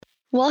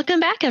Welcome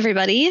back,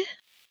 everybody.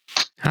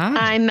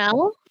 Hi. I'm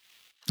Mel.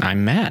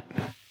 I'm Matt.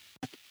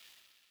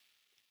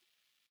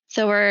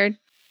 So we're,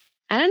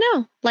 I don't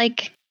know,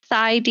 like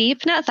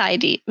not thigh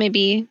deep,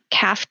 maybe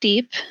calf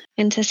deep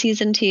into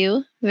season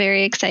 2.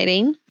 Very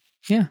exciting.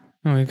 Yeah.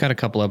 Well, we've got a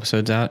couple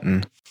episodes out,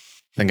 and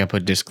I think I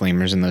put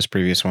disclaimers in those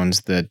previous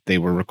ones that they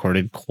were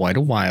recorded quite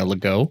a while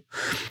ago.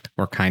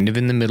 We're kind of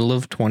in the middle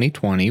of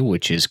 2020,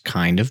 which is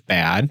kind of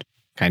bad,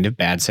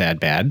 sad,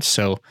 bad.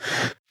 So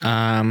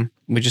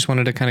we just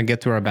wanted to kind of get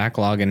through our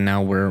backlog, and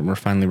now we're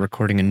finally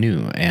recording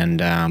anew.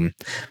 And I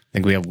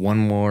think we have one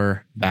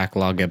more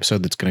backlog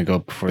episode that's going to go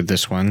up before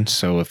this one.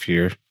 So if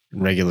you're a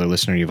regular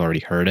listener, you've already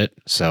heard it.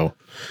 So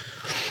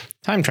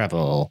time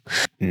travel.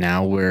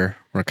 Now we're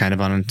kind of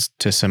on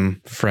to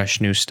some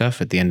fresh new stuff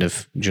at the end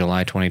of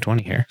July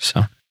 2020 here.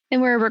 So.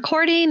 And we're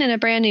recording in a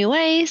brand new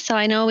way. So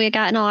I know we've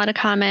gotten a lot of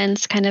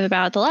comments kind of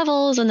about the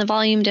levels and the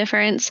volume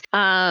difference.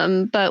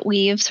 But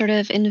we've sort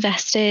of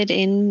invested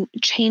in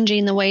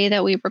changing the way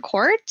that we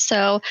record.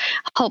 So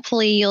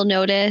hopefully you'll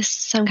notice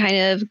some kind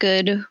of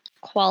good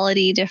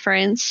quality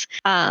difference.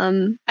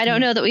 I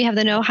don't know that we have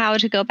the know-how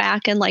to go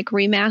back and like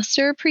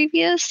remaster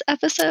previous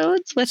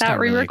episodes without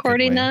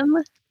re-recording them.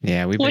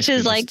 Yeah, which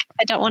is like,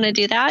 I don't want to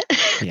do that.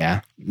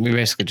 Yeah, we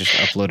basically just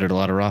uploaded a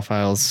lot of raw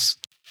files.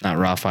 Not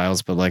raw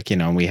files, but like,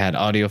 we had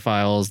audio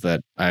files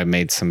that I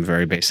made some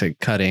very basic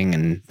cutting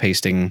and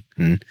pasting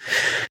and,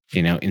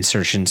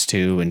 insertions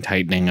to and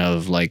tightening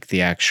of like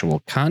the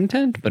actual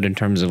content. But in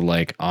terms of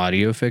like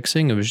audio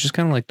fixing, it was just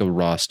kind of like the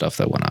raw stuff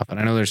that went up. And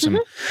I know there's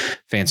some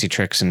fancy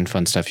tricks and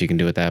fun stuff you can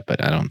do with that,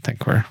 but I don't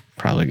think we're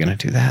probably going to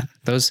do that.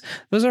 Those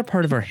are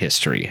part of our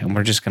history, and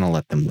we're just going to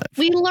let them live.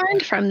 We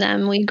learned from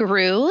them. We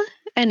grew.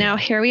 And now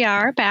here we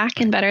are back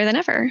and better than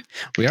ever.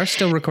 We are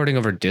still recording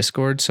over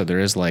Discord, so there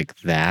is like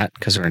that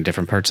because we're in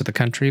different parts of the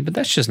country, but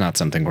that's just not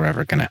something we're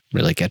ever going to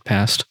really get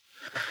past.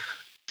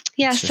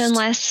 Yes,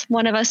 unless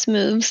one of us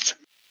moves,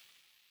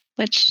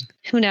 which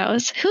who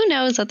knows? Who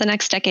knows what the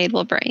next decade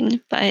will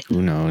bring, but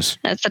who knows?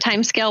 That's the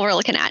time scale we're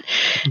looking at.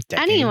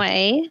 Decade.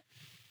 Anyway,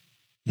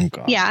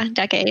 yeah,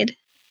 decade.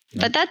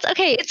 But that's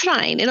okay. It's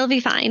fine. It'll be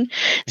fine.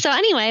 So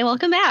anyway,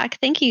 welcome back.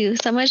 Thank you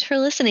so much for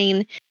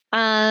listening.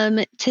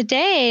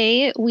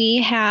 Today we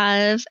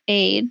have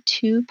a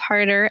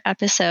 2-parter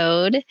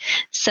episode.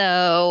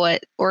 So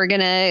we're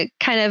going to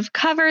kind of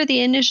cover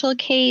the initial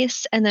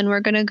case, and then we're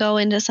going to go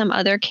into some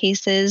other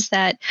cases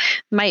that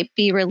might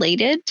be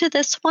related to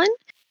this one.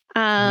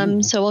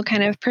 So we'll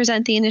kind of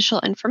present the initial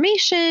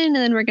information, and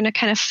then we're going to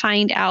kind of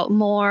find out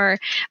more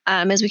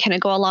as we kind of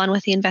go along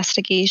with the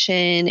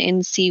investigation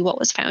and see what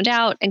was found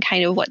out and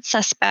kind of what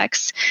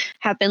suspects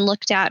have been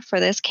looked at for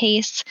this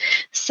case.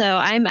 So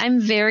I'm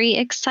very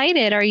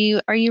excited. Are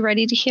you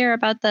ready to hear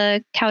about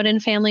the Cowden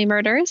family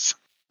murders?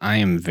 I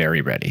am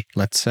very ready.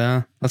 Let's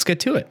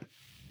get to it.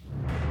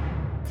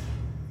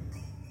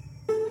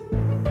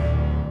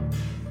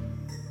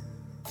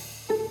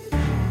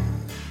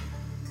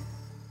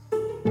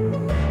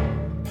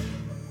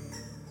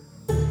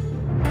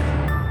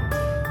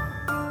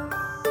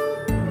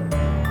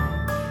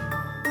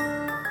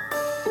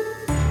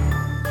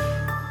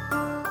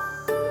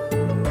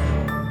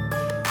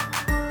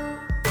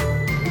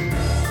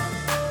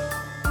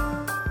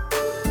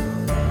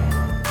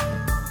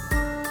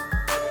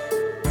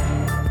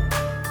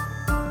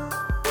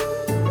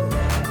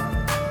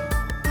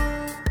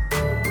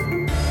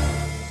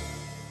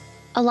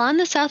 Along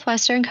the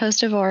southwestern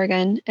coast of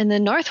Oregon and the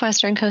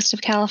northwestern coast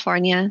of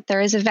California,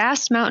 there is a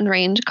vast mountain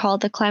range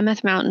called the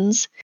Klamath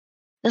Mountains.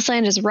 This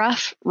land is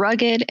rough,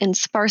 rugged, and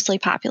sparsely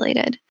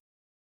populated.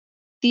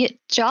 The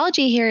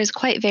geology here is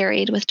quite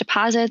varied, with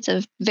deposits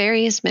of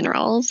various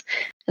minerals,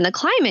 and the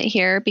climate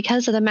here,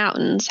 because of the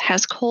mountains,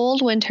 has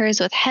cold winters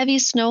with heavy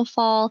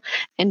snowfall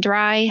and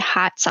dry,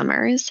 hot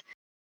summers.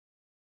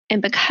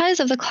 And because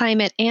of the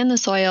climate and the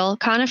soil,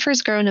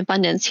 conifers grow in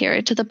abundance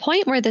here, to the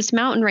point where this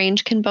mountain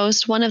range can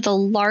boast one of the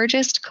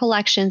largest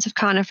collections of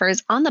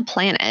conifers on the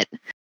planet.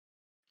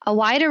 A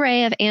wide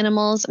array of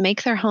animals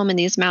make their home in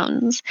these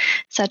mountains,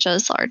 such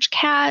as large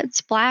cats,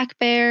 black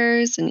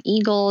bears, and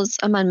eagles,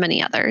 among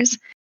many others.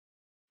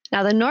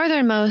 Now, the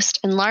northernmost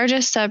and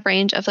largest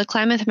subrange of the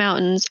Klamath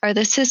Mountains are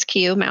the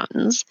Siskiyou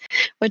Mountains,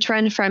 which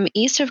run from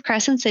east of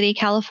Crescent City,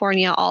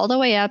 California, all the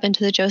way up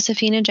into the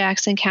Josephine and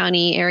Jackson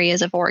County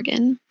areas of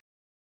Oregon.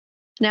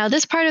 Now,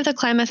 this part of the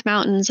Klamath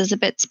Mountains is a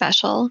bit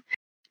special.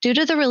 Due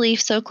to the relief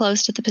so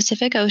close to the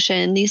Pacific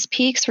Ocean, these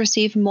peaks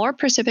receive more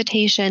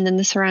precipitation than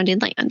the surrounding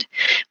land,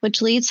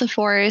 which leads the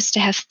forest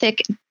to have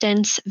thick,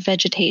 dense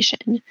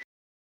vegetation.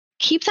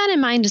 Keep that in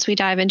mind as we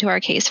dive into our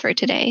case for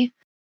today.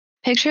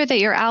 Picture that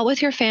you're out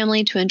with your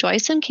family to enjoy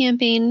some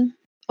camping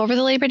over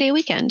the Labor Day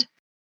weekend.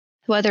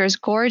 The weather is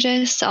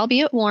gorgeous,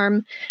 albeit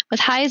warm, with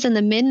highs in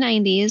the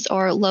mid-90s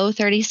or low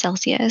 30s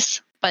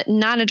Celsius, but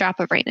not a drop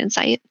of rain in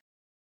sight.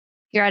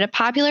 You're at a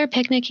popular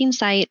picnicking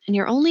site, and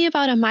you're only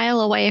about a mile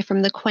away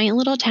from the quaint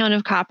little town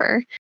of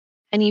Copper,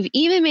 and you've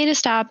even made a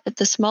stop at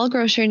the small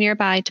grocery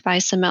nearby to buy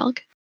some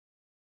milk.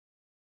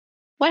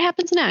 What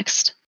happens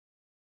next?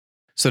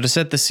 So to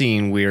set the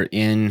scene, we're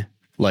in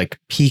like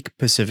peak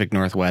Pacific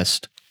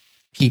Northwest,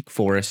 peak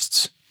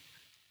forests.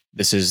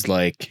 This is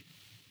like,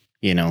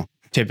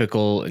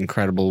 typical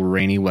incredible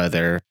rainy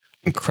weather,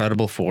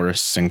 incredible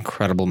forests,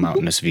 incredible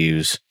mountainous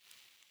views.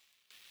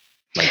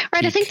 Like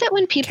right. I think that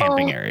when people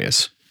camping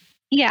areas.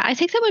 Yeah, I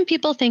think that when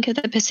people think of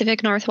the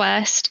Pacific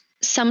Northwest,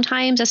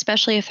 sometimes,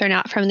 especially if they're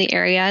not from the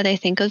area, they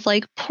think of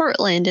like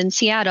Portland and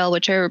Seattle,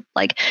 which are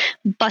like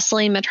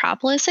bustling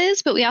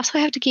metropolises. But we also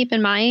have to keep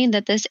in mind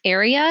that this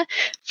area,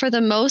 for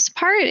the most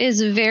part,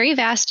 is very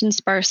vast and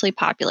sparsely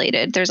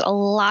populated. There's a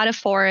lot of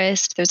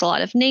forest, there's a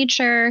lot of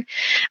nature.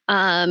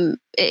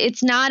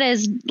 It's not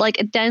as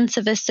like dense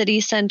of a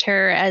city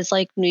center as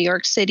like New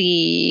York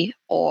City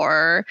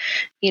or,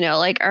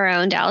 like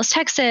around Dallas,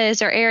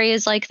 Texas, or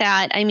areas like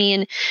that. I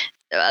mean,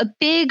 a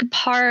big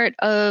part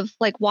of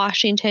like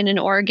Washington and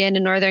Oregon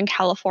and Northern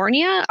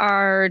California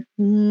are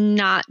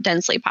not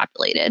densely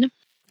populated.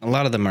 A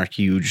lot of them are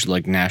huge,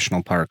 like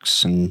national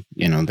parks, and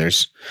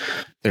there's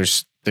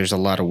a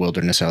lot of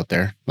wilderness out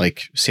there.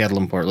 Like Seattle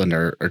and Portland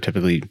are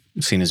typically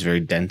seen as very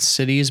dense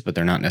cities, but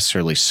they're not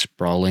necessarily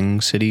sprawling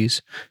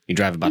cities. You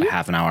drive about a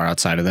half an hour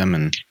outside of them,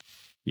 and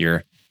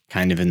you're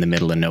kind of in the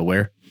middle of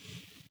nowhere.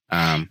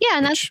 And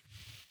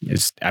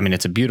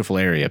it's a beautiful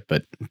area,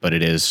 but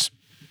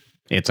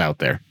it's out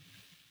there.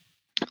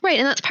 Right.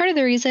 And that's part of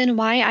the reason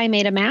why I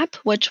made a map,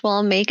 which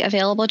we'll make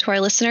available to our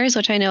listeners,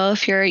 which I know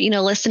if you're,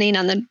 listening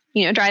on the,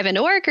 drive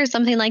into work or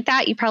something like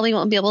that, you probably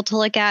won't be able to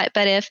look at.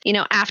 But if,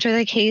 after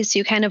the case,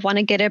 you kind of want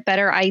to get a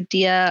better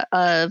idea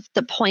of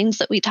the points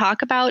that we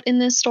talk about in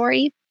this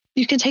story,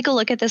 you can take a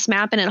look at this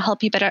map and it'll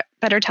help you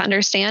better to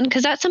understand,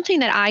 because that's something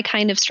that I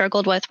kind of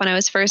struggled with when I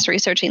was first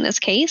researching this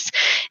case,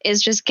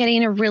 is just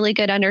getting a really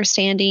good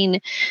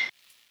understanding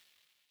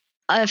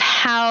of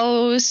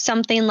how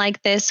something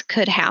like this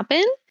could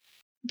happen,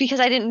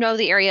 because I didn't know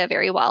the area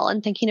very well,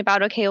 and thinking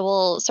about, okay,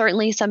 well,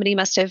 certainly somebody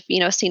must have,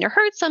 seen or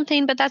heard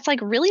something, but that's like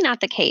really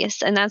not the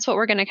case. And that's what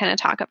we're going to kind of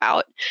talk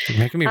about. You're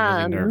making me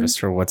really nervous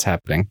for what's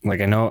happening.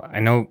 Like, I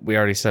know we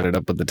already set it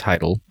up with the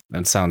title.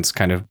 That sounds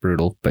kind of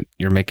brutal, but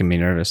you're making me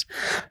nervous.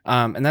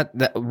 And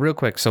that real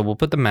quick. So we'll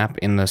put the map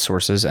in the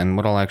sources, and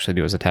what I'll actually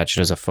do is attach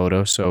it as a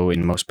photo. So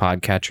in most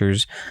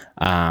podcatchers,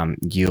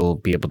 you'll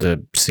be able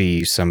to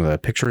see some of the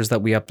pictures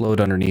that we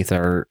upload underneath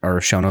our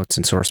show notes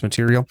and source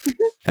material.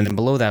 And then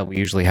below that, we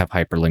usually have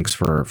hyperlinks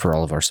for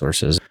all of our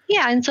sources.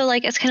 Yeah. And so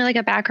it's kind of like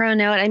a background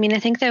note. I mean, I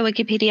think that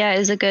Wikipedia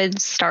is a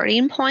good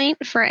starting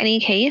point for any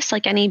case,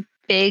 like any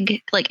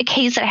big, like a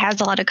case that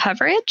has a lot of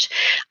coverage.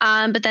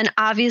 But then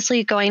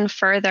obviously going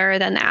further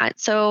than that.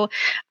 So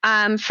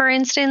for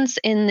instance,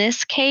 in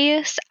this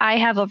case, I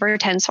have over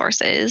 10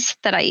 sources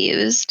that I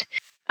used.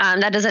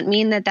 That doesn't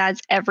mean that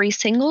that's every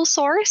single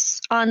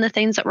source on the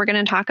things that we're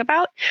going to talk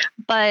about,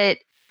 but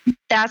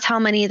that's how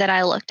many that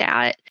I looked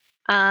at.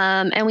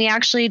 And we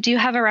actually do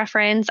have a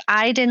reference.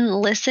 I didn't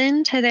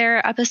listen to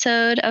their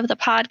episode of the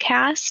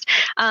podcast,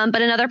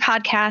 but another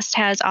podcast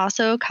has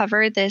also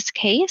covered this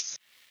case.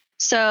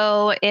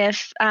 So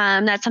if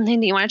that's something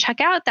that you want to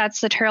check out, that's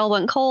The Trail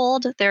Went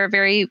Cold. They're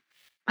very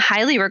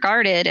highly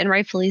regarded, and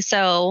rightfully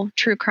so,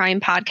 true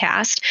crime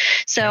podcast.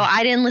 So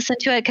I didn't listen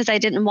to it because I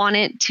didn't want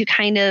it to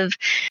kind of,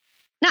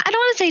 I don't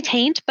want to say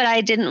taint, but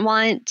I didn't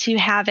want to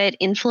have it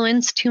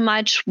influence too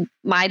much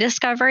my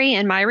discovery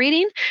and my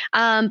reading.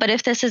 But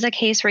if this is a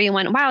case where you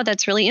went, wow,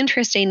 that's really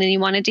interesting, and you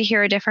wanted to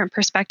hear a different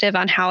perspective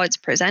on how it's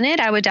presented,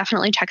 I would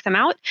definitely check them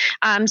out.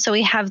 So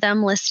we have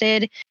them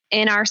listed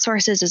in our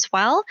sources as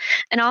well.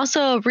 And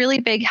also a really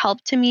big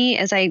help to me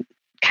as I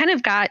kind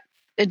of got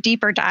a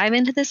deeper dive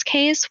into this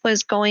case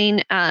was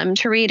going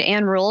to read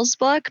Ann Rule's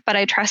book, But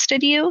I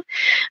Trusted You.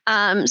 So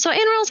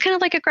Ann Rule's kind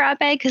of like a grab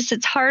bag, because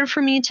it's hard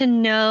for me to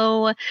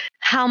know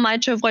how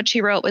much of what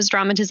she wrote was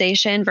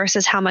dramatization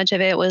versus how much of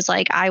it was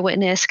like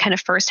eyewitness kind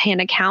of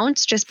firsthand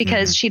accounts, just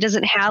because she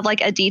doesn't have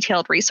like a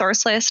detailed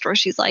resource list where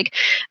she's like,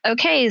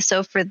 okay,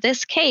 so for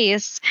this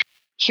case,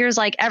 here's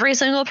like every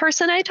single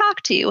person I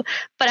talked to.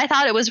 But I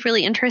thought it was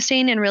really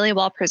interesting and really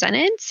well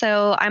presented.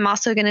 So I'm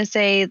also going to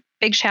say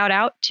big shout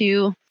out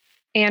to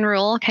Ann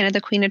Rule, kind of the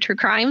queen of true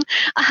crime.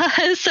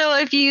 So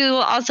if you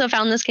also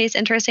found this case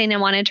interesting and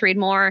wanted to read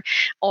more,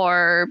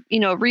 or,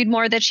 read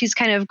more that she's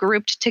kind of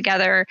grouped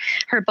together,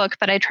 her book,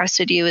 But I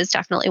Trusted You, is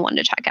definitely one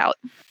to check out.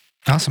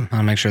 Awesome.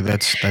 I'll make sure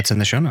that's in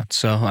the show notes.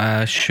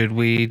 So should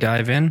we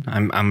dive in?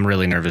 I'm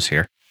really nervous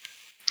here.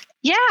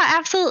 Yeah,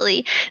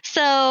 absolutely.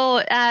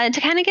 So to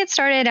kind of get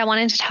started, I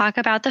wanted to talk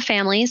about the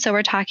family. So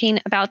we're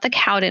talking about the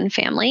Cowden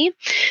family.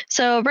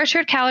 So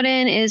Richard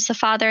Cowden is the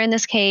father in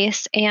this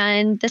case,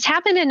 and this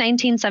happened in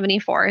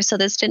 1974. So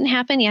this didn't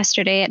happen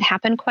yesterday. It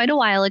happened quite a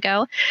while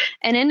ago.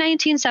 And in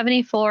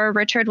 1974,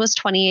 Richard was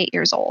 28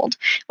 years old,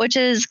 which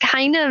is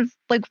kind of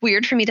like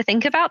weird for me to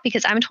think about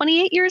because I'm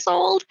 28 years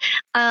old.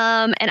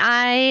 And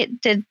I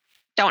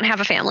don't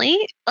have a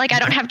family. Like, I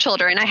don't have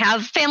children. I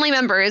have family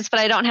members, but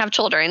I don't have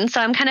children.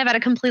 So I'm kind of at a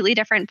completely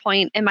different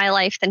point in my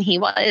life than he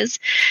was.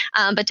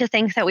 But to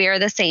think that we are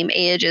the same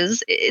age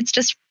it's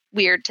just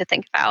weird to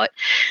think about.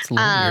 It's a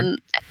little weird.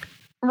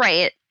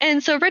 Right.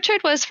 And so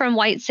Richard was from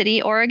White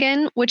City,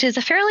 Oregon, which is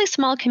a fairly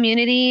small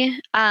community,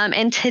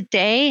 and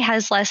today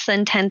has less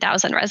than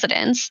 10,000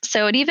 residents.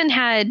 So it even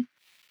had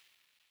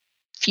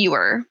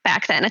fewer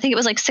back then. I think it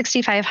was like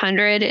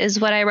 6,500 is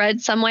what I read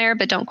somewhere,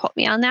 but don't quote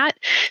me on that.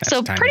 That's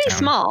So tiny pretty town.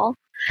 small.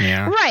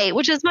 Yeah. Right,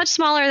 which is much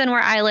smaller than where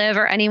I live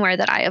or anywhere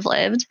that I have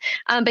lived.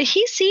 But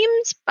he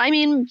seems, I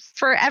mean,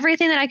 for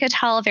everything that I could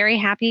tell, very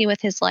happy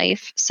with his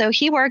life. So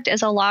he worked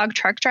as a log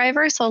truck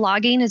driver. So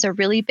logging is a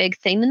really big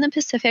thing in the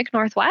Pacific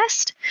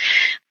Northwest.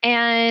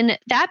 And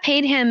that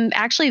paid him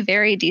actually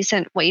very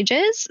decent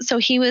wages. So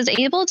he was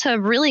able to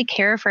really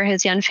care for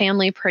his young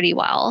family pretty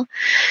well.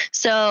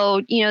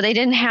 So, they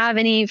didn't have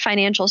any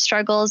financial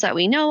struggles that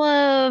we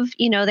know of.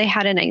 They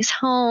had a nice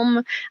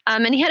home,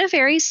 and he had a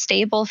very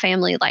stable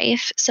family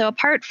life. So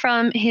apart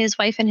from his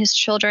wife and his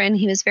children,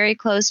 he was very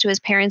close to his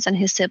parents and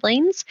his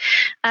siblings.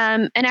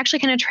 And actually,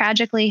 kind of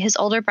tragically, his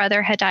older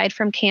brother had died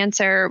from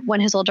cancer when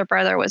his older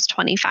brother was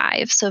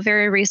 25. So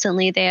very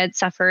recently, they had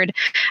suffered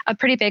a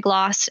pretty big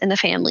loss in the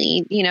family.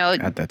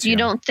 God, that's You young.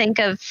 don't think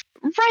of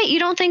Right. You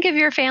don't think of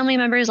your family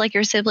members like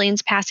your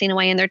siblings passing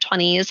away in their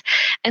 20s.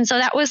 And so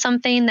that was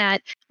something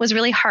that was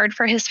really hard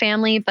for his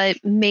family,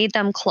 but made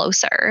them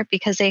closer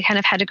because they kind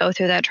of had to go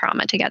through that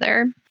trauma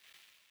together.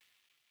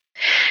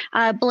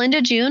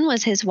 Belinda June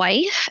was his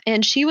wife,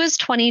 and she was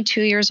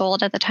 22 years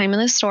old at the time of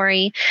the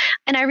story.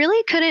 And I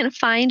really couldn't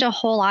find a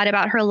whole lot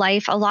about her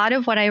life. A lot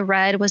of what I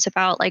read was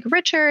about like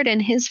Richard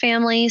and his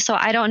family. So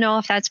I don't know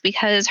if that's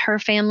because her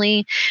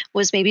family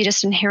was maybe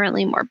just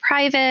inherently more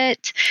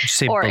private. Did you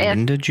say or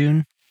Belinda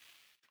June?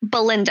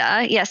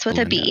 Belinda, yes, with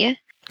Belinda. a B.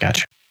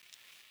 Gotcha.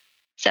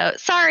 So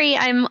sorry,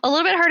 I'm a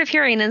little bit hard of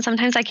hearing, and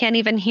sometimes I can't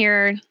even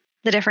hear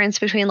the difference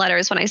between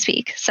letters when I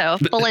speak. So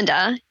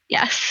Belinda,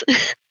 yes.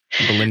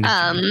 Belinda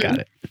June. Got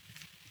it.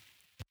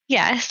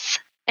 Yes.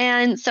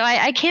 And so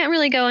I can't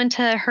really go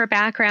into her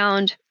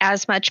background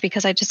as much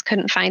because I just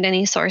couldn't find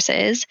any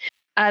sources.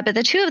 But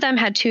the two of them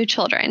had two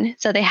children.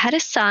 So they had a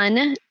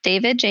son,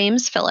 David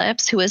James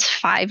Phillips, who was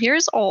 5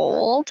 years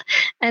old.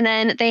 And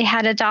then they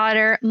had a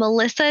daughter,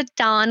 Melissa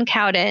Dawn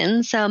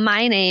Cowden. So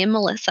my name,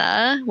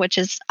 Melissa, which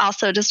is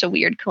also just a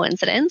weird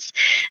coincidence.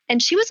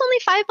 And she was only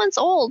 5 months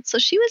old. So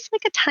she was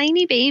like a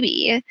tiny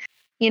baby.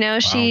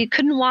 She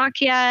couldn't walk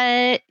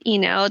yet.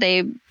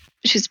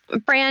 She's a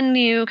brand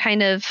new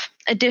kind of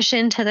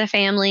addition to the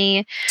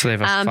family. So they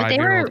have a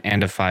 5-year-old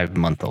and a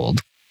 5-month-old.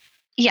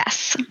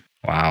 Yes.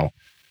 Wow.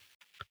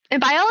 And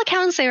by all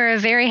accounts, they were a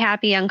very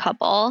happy young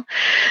couple.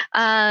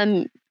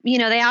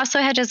 They also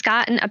had just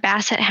gotten a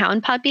Basset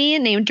Hound puppy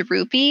named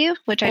Droopy,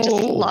 which I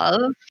just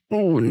love.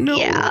 Oh, no.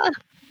 Yeah.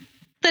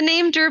 The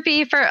name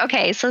Droopy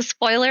so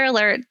spoiler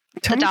alert,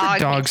 Tell me the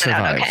dog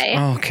survived.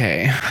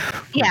 Okay.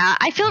 Yeah,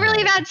 I feel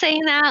really bad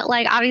saying that.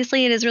 Like,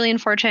 obviously, it is really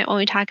unfortunate when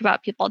we talk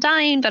about people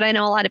dying, but I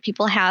know a lot of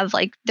people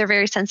they're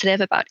very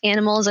sensitive about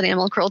animals and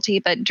animal cruelty,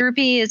 but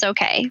Droopy is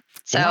okay.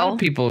 So a lot of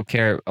people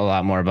care a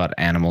lot more about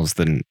animals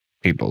than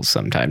people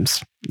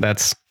sometimes.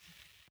 That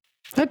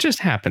just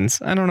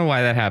happens. I don't know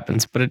why that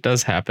happens, but it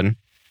does happen.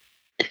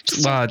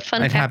 Fun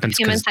fact happens of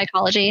human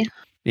psychology.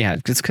 Yeah,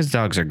 it's because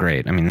dogs are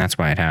great. I mean, that's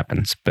why it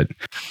happens. But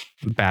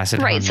Basset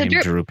Hound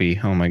named Droopy.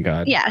 Oh my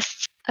God.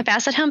 Yes, a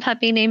Basset Hound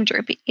puppy named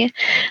Droopy.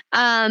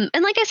 And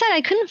like I said, I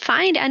couldn't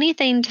find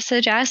anything to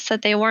suggest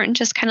that they weren't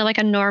just kind of like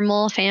a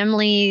normal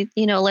family,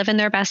 living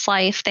their best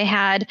life. They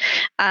had,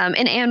 in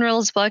Ann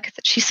Rule's book,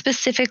 she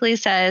specifically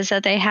says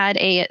that they had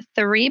a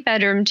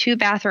 3-bedroom,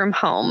 2-bathroom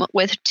home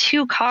with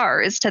 2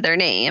 cars to their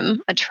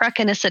name, a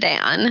truck and a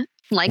sedan.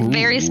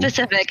 Very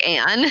specific,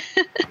 Anne.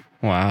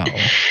 Wow.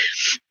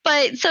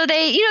 But so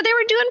they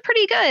were doing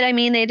pretty good. I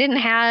mean, they didn't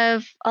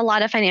have a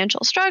lot of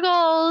financial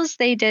struggles.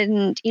 They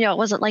didn't, it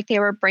wasn't like they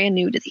were brand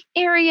new to the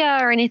area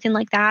or anything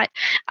like that.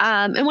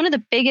 And one of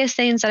the biggest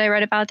things that I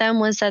read about them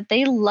was that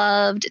they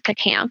loved to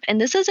camp. And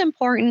this is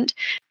important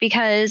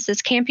because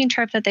this camping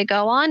trip that they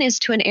go on is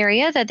to an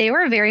area that they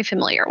were very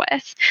familiar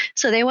with.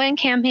 So they went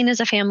camping as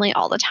a family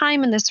all the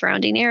time in the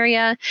surrounding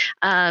area.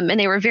 And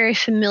they were very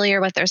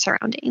familiar with their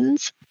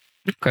surroundings.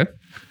 Okay.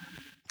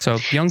 So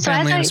young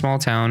family in a small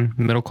town,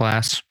 middle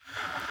class,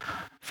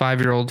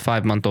 5-year-old,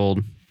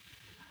 5-month-old,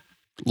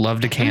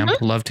 love to camp,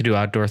 love to do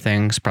outdoor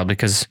things. Probably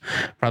because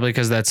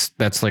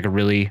that's like a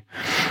really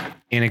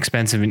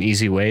inexpensive and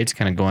easy way to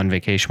kind of go on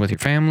vacation with your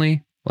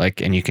family.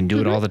 And you can do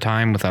it all the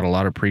time without a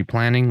lot of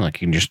pre-planning. You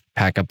can just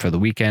pack up for the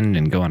weekend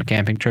and go on a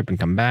camping trip and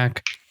come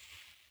back.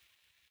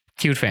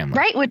 Cute family.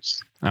 Right.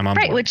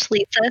 Which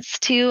leads us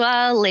to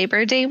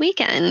Labor Day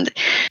weekend.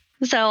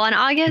 So on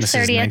August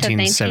 30th of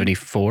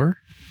 1974.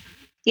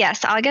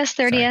 Yes, August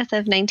 30th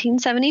of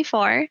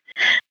 1974.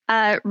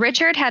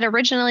 Richard had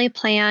originally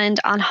planned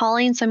on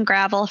hauling some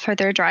gravel for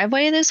their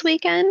driveway this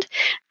weekend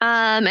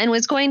and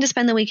was going to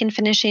spend the weekend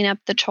finishing up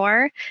the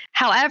chore.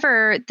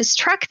 However, this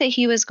truck that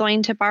he was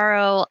going to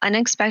borrow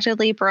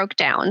unexpectedly broke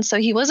down. So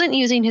he wasn't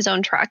using his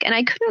own truck. And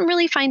I couldn't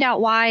really find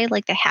out why.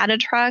 They had a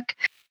truck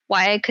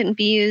why it couldn't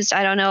be used.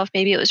 I don't know if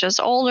maybe it was just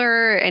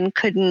older and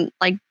couldn't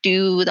like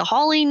do the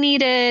hauling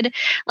needed.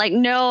 Like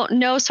no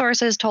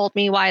sources told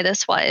me why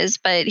this was,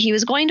 but he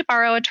was going to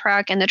borrow a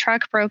truck and the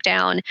truck broke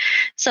down.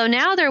 So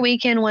now their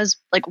weekend was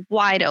like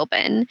wide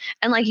open.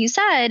 And like you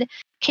said,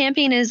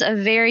 camping is a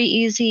very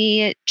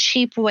easy,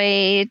 cheap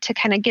way to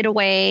kind of get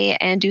away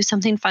and do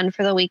something fun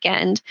for the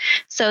weekend.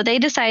 So they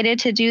decided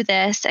to do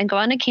this and go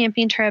on a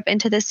camping trip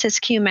into the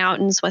Siskiyou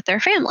Mountains with their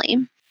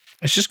family.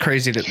 It's just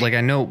crazy that, like,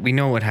 we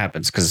know what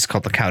happens because it's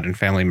called the Cowden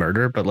family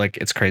murder, but like,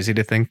 it's crazy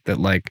to think that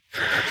like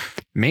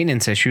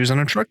maintenance issues on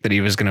a truck that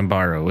he was going to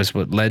borrow is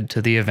what led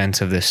to the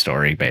events of this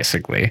story,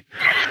 basically.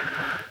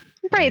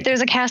 Right. There's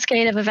a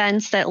cascade of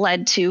events that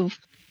led to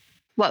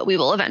what we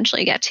will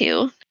eventually get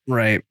to.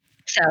 Right.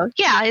 So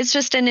yeah, it's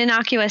just an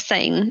innocuous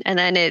thing. And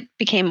then it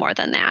became more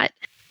than that.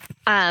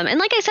 And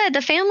like I said,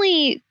 the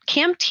family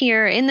camped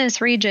here in this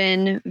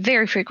region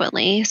very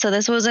frequently. So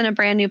this wasn't a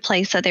brand new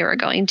place that they were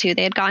going to.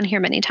 They had gone here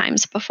many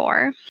times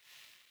before.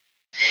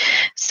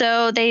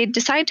 So they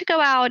decide to go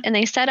out and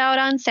they set out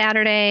on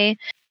Saturday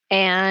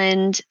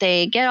and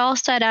they get all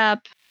set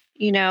up,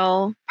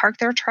 park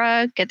their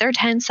truck, get their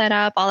tent set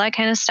up, all that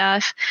kind of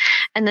stuff.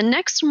 And the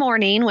next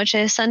morning, which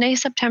is Sunday,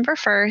 September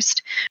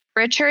 1st,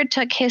 Richard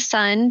took his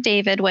son,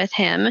 David, with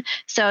him.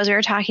 So as we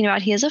were talking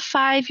about, he is a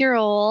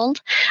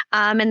 5-year-old.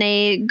 And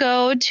they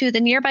go to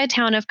the nearby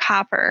town of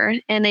Copper.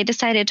 And they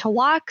decided to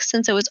walk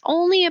since it was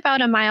only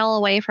about a mile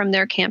away from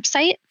their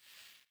campsite.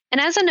 And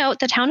as a note,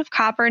 the town of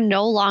Copper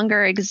no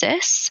longer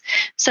exists.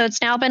 So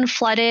it's now been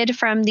flooded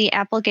from the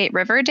Applegate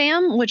River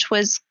Dam, which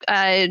was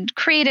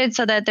created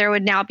so that there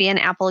would now be an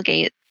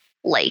Applegate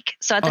Lake.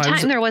 So at the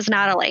time, there was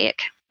not a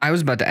lake. I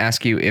was about to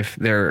ask you if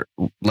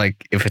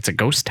if it's a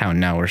ghost town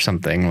now or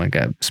something, like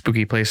a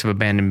spooky place of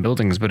abandoned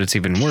buildings, but it's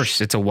even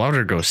worse. It's a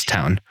water ghost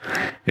town.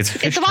 It's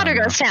a water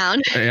ghost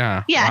town.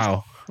 Yeah. Yes.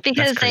 Wow.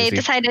 Because they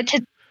decided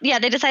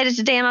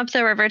to dam up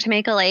the river to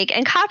make a lake.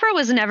 And Copper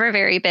was never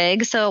very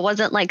big, so it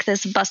wasn't like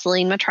this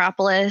bustling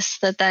metropolis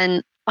that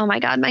then, oh my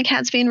God, my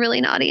cat's being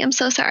really naughty. I'm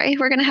so sorry.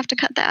 We're going to have to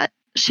cut that.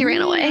 She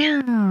ran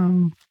away.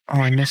 Oh,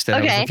 I missed it.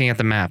 Okay. I was looking at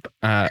the map.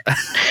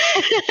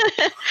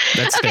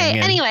 Okay,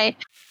 anyway.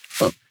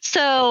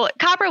 So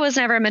Copper was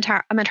never a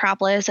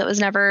metropolis. It was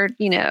never,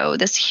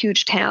 this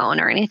huge town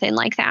or anything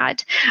like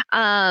that.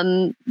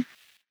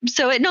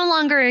 So it no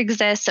longer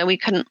exists. So we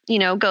couldn't,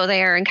 go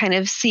there and kind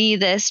of see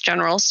this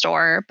general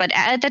store. But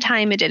at the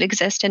time, it did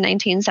exist in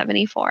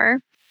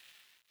 1974.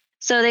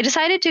 So they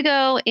decided to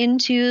go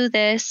into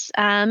this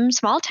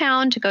small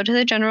town to go to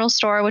the general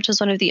store, which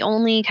was one of the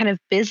only kind of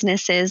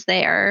businesses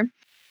there.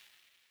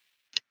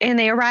 And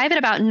they arrive at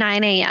about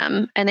 9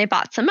 a.m. and they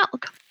bought some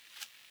milk.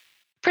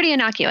 Pretty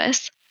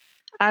innocuous.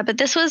 But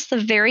this was the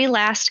very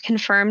last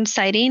confirmed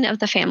sighting of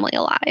the family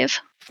alive.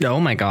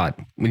 Oh my God.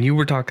 When you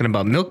were talking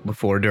about milk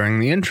before during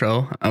the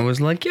intro, I was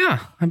like, yeah,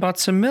 I bought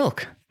some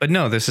milk. But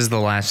no, this is the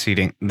last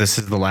sighting. This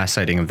is the last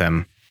sighting of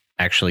them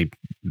actually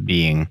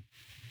being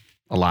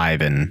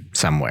alive and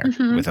somewhere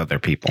with other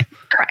people.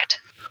 Correct.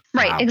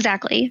 Right, wow.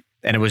 Exactly.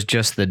 And it was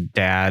just the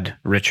dad,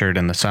 Richard,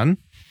 and the son?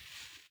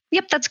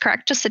 Yep, that's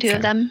correct. Just the two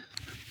of them.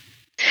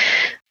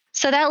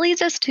 So that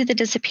leads us to the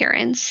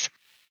disappearance.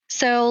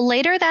 So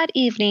later that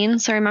evening,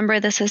 so remember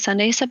this is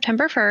Sunday,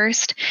 September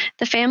 1st,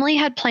 the family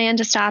had planned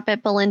to stop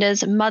at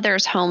Belinda's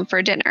mother's home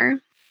for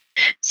dinner.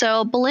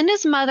 So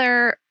Belinda's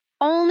mother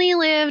only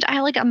lived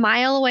like a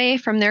mile away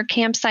from their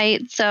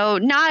campsite. So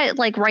not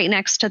like right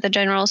next to the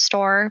general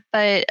store,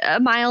 but a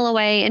mile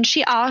away. And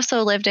she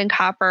also lived in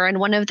Copper in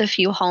one of the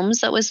few homes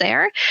that was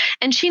there.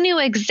 And she knew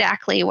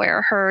exactly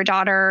where her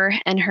daughter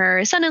and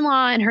her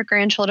son-in-law and her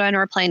grandchildren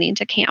were planning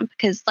to camp.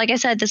 Because like I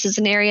said, this is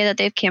an area that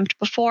they've camped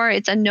before.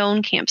 It's a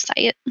known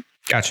campsite.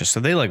 Gotcha. So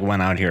they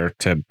went out here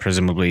to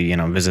presumably,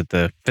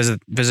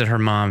 visit her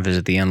mom,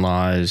 visit the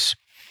in-laws,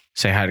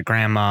 say hi to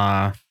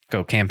grandma,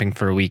 go camping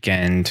for a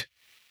weekend.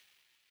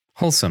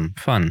 Wholesome,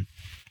 fun,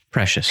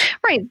 precious.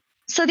 Right.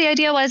 So the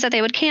idea was that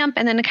they would camp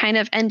and then to kind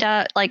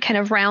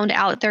of round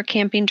out their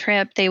camping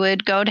trip. They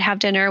would go to have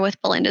dinner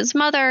with Belinda's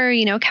mother,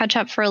 catch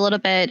up for a little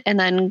bit and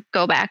then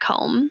go back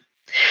home.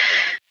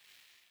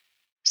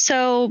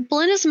 So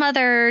Belinda's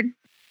mother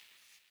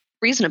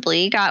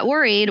reasonably got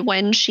worried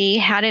when she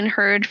hadn't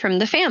heard from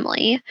the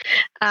family.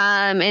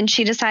 And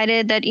she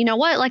decided that,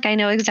 I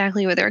know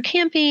exactly where they're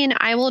camping.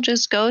 I will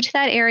just go to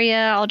that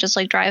area. I'll just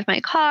drive my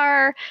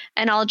car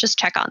and I'll just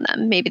check on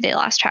them. Maybe they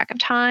lost track of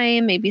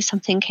time. Maybe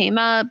something came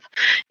up.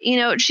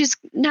 She's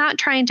not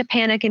trying to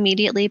panic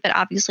immediately, but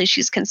obviously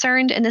she's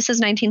concerned. And this is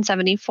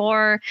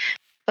 1974.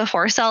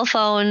 Before cell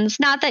phones,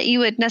 not that you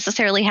would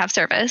necessarily have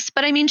service,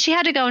 but I mean, she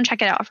had to go and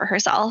check it out for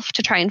herself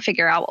to try and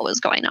figure out what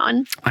was going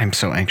on. I'm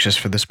so anxious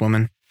for this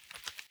woman.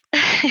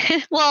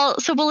 Well,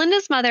 so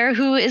Belinda's mother,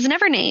 who is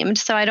never named,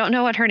 so I don't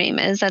know what her name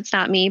is. That's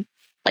not me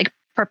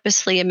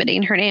purposely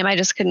omitting her name. I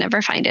just could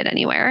never find it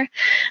anywhere.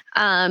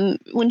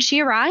 When she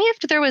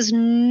arrived, there was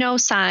no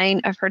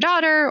sign of her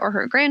daughter or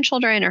her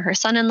grandchildren or her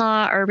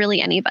son-in-law or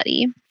really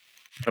anybody.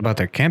 What about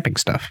their camping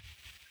stuff?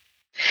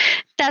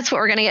 That's what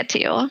we're going to get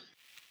to.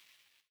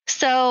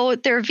 So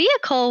their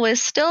vehicle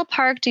was still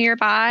parked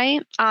nearby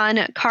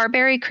on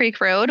Carberry Creek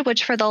Road,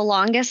 which for the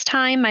longest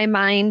time my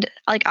mind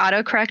like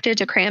auto-corrected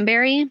to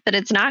Cranberry, but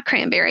it's not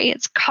Cranberry,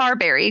 it's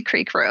Carberry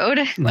Creek Road.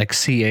 Like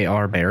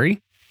C-A-R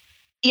Berry?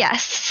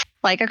 Yes,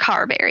 like a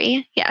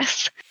Carberry,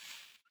 yes.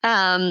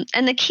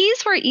 And the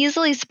keys were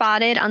easily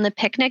spotted on the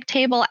picnic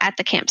table at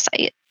the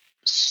campsite.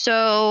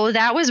 So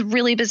that was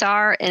really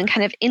bizarre and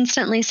kind of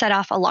instantly set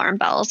off alarm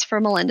bells for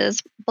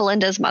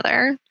Belinda's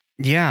mother.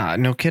 Yeah,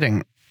 no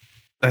kidding.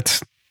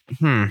 That's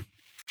And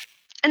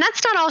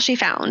that's not all she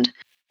found.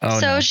 Oh,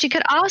 so no. she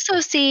could also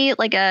see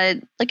like a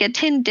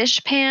tin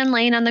dishpan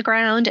laying on the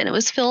ground, and it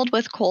was filled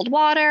with cold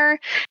water.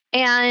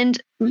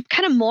 And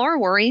kind of more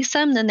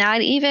worrisome than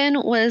that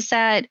even was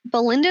that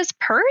Belinda's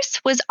purse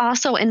was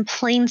also in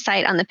plain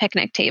sight on the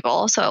picnic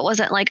table. So it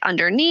wasn't like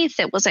underneath,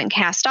 it wasn't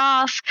cast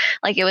off,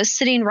 like it was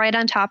sitting right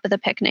on top of the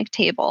picnic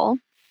table.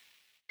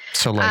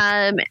 So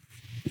like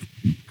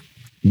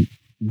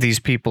these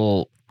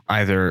people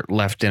either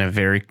left in a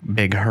very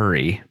big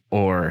hurry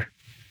or,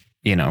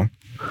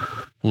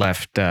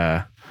 left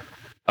not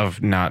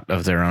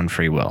of their own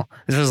free will.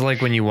 This is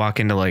like when you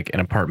walk into like an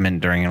apartment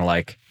during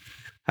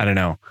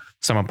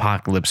some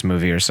apocalypse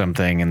movie or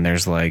something, and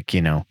there's like,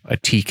 a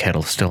tea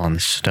kettle still on the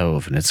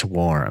stove and it's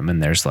warm,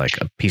 and there's like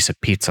a piece of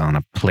pizza on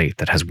a plate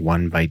that has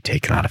one bite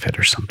taken out of it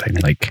or something.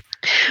 Like,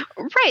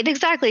 right,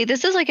 exactly.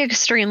 This is like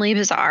extremely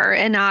bizarre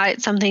and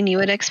not something you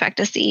would expect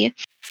to see.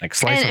 Like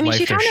slice of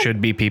life, there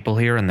should be people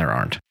here and there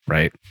aren't,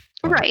 right?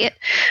 Right.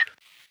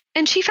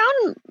 And she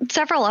found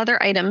several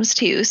other items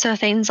too. So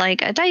things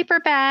like a diaper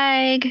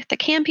bag, the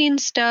camping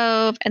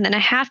stove, and then a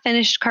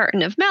half-finished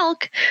carton of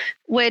milk,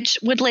 which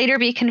would later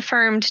be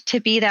confirmed to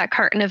be that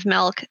carton of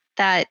milk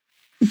that,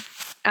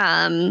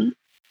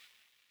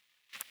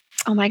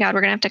 oh my God, we're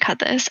going to have to cut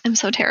this. I'm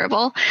so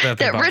terrible.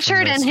 That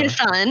Richard and his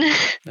son,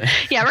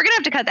 yeah, we're going to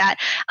have to cut that,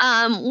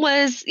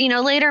 was,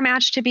 later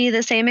matched to be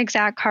the same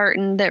exact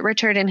carton that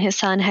Richard and his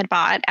son had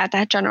bought at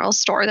that general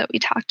store that we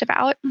talked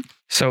about.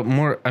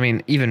 So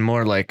even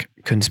more like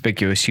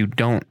conspicuous,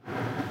 even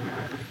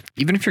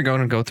if you're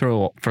going to go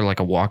for like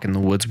a walk in the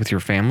woods with your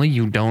family,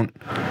 you don't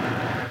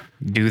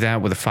do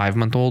that with a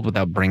 5-month-old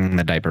without bringing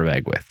the diaper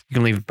bag with. You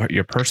can leave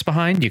your purse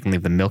behind. You can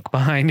leave the milk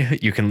behind.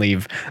 You can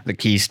leave the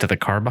keys to the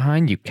car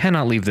behind. You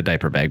cannot leave the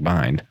diaper bag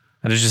behind.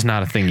 That is just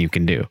not a thing you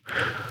can do.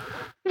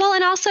 Well,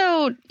 and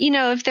also,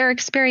 if they're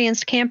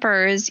experienced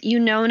campers,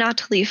 not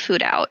to leave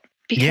food out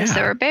because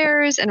there are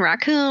bears and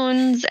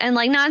raccoons, and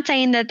like, not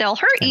saying that they'll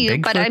hurt you,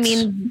 but I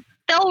mean,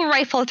 they'll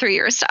rifle through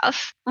your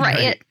stuff.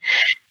 Right.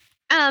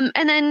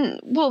 And then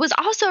what was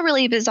also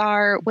really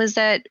bizarre was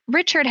that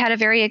Richard had a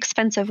very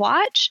expensive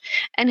watch,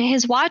 and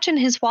his watch and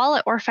his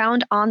wallet were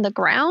found on the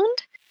ground,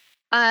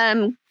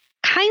 kind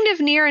of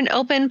near an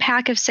open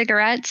pack of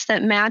cigarettes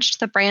that matched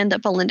the brand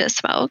that Belinda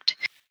smoked.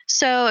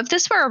 So if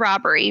this were a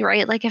robbery,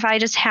 right, like if I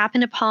just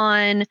happened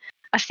upon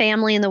a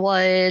family in the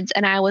woods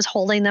and I was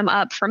holding them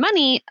up for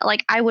money,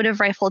 like I would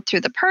have rifled through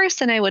the purse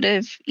and I would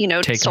have,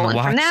 stolen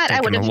from that. I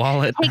would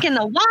have taken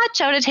the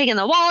watch. I would have taken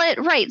the wallet.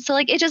 Right. So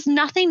like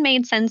nothing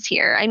made sense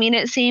here. I mean,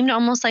 it seemed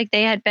almost like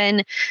they had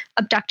been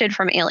abducted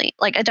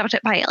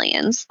by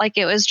aliens. Like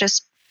it was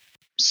just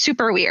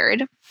super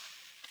weird.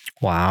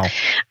 Wow.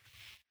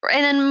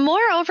 And then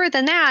moreover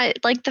than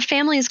that, like the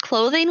family's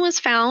clothing was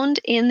found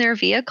in their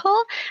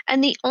vehicle,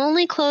 and the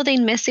only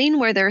clothing missing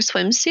were their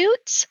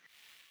swimsuits.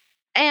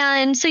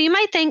 And so you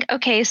might think,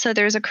 okay, so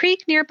there's a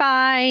creek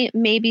nearby,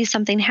 maybe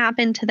something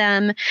happened to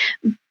them.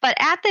 But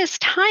at this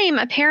time,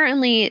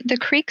 apparently the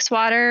creek's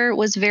water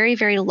was very,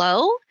 very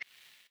low.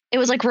 It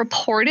was like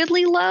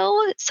reportedly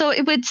low. So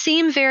it would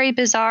seem very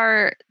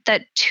bizarre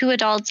that 2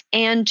 adults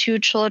and 2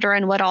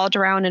 children would all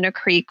drown in a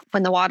creek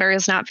when the water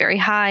is not very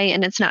high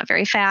and it's not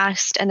very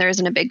fast and there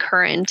isn't a big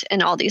current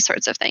and all these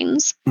sorts of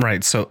things.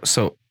 Right. So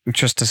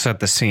just to set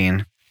the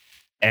scene,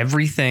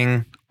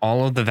 everything,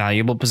 all of the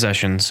valuable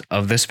possessions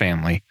of this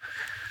family,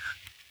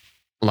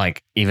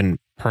 like even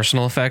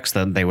personal effects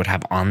that they would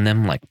have on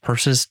them, like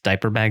purses,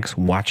 diaper bags,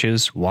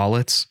 watches,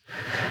 wallets,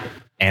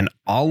 and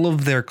all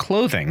of their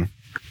clothing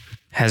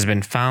has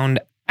been found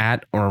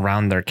at or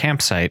around their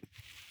campsite,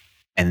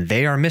 and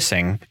they are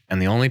missing.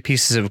 And the only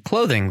pieces of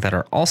clothing that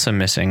are also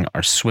missing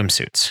are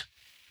swimsuits.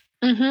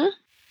 Mm-hmm.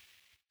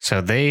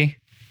 So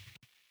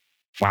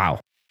wow,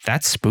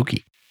 that's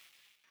spooky.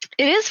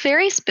 It is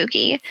very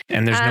spooky.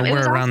 And there's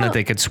nowhere around that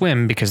they could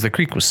swim because the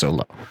creek was so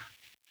low.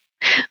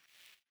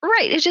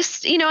 Right. It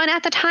just, and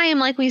at the time,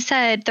 like we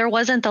said, there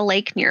wasn't the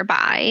lake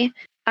nearby.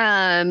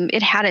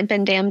 It hadn't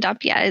been dammed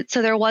up yet.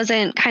 So there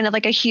wasn't kind of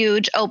like a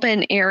huge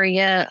open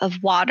area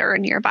of water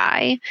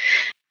nearby.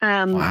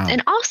 Wow.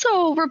 And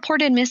also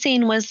reported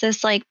missing was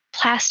this like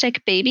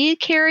plastic baby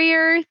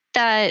carrier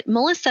that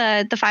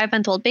Melissa, the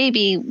 5-month-old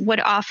baby,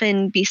 would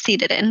often be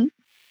seated in.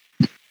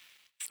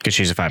 Because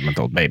she's a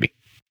 5-month-old baby.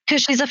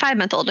 Because she's a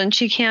 5-month-old and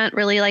she can't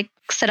really like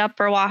sit up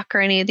or walk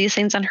or any of these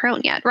things on her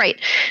own yet. Right.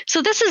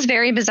 So this is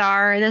very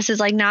bizarre. This is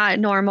like not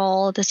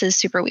normal. This is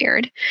super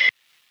weird.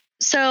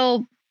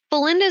 So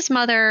Belinda's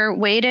mother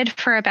waited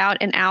for about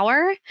an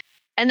hour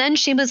And then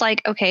she was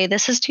like, okay,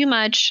 this is too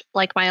much.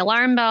 Like, my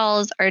alarm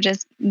bells are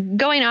just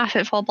going off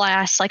at full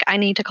blast. Like, I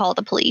need to call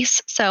the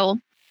police. So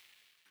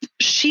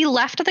she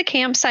left the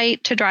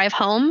campsite to drive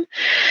home.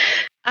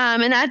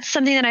 And that's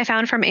something that I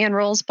found from Ann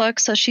Rule's book.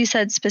 So she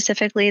said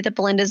specifically that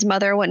Belinda's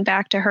mother went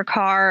back to her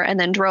car and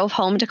then drove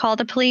home to call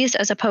the police,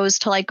 as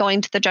opposed to like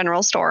going to the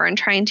general store and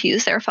trying to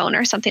use their phone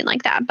or something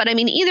like that. But I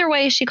mean, either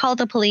way, she called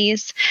the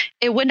police.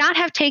 It would not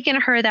have taken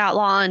her that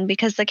long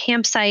because the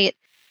campsite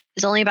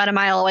is only about a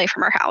mile away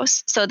from her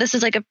house. So this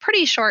is like a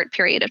pretty short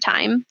period of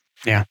time.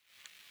 Yeah.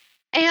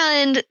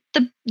 And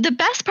the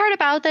best part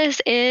about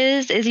this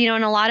is, you know,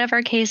 in a lot of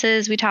our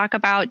cases, we talk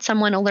about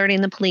someone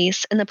alerting the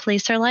police and the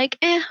police are like,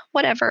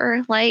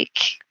 whatever, like,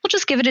 we'll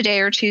just give it a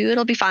day or two.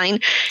 It'll be fine.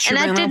 She and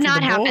that did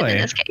not happen in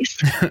this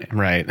case.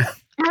 Right.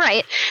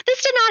 Right.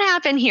 This did not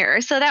happen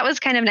here. So that was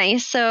kind of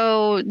nice.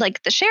 So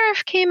like the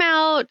sheriff came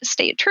out,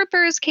 state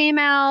troopers came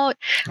out,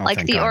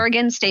 like the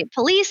Oregon State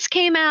Police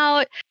came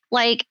out.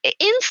 Like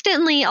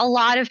instantly, a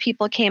lot of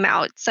people came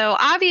out. So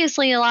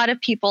obviously, a lot of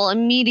people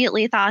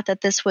immediately thought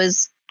that this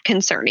was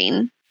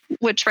concerning,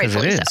 which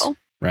rightfully so.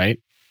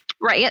 Right.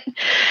 Right.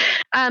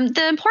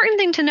 The important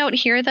thing to note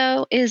here,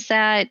 though, is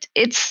that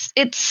it's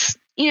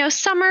you know,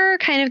 summer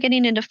kind of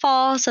getting into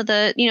fall. So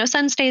the, you know,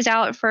 sun stays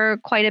out for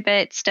quite a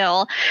bit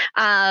still.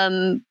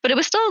 But it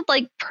was still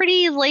like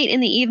pretty late in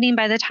the evening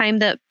by the time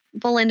that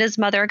Belinda's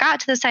mother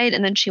got to the site,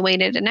 and then she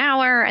waited an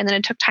hour, and then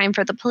it took time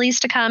for the police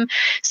to come.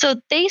 So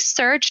they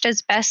searched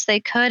as best they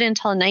could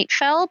until night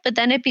fell, but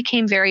then it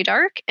became very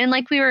dark. And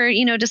like we were,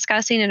 you know,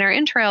 discussing in our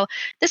intro,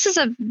 this is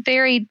a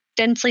very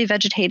densely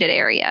vegetated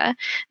area.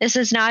 This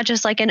is not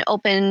just like an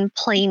open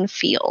plain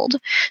field.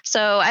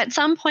 So at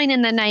some point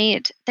in the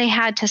night, they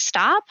had to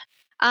stop.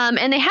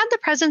 And they had the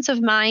presence of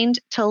mind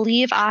to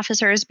leave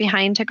officers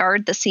behind to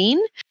guard the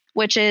scene,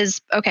 which is,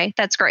 okay,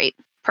 that's great.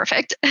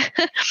 Perfect.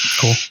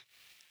 Cool.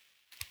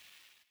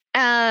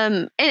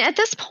 And at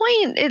this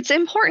point, it's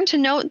important to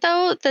note,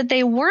 though, that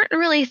they weren't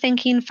really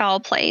thinking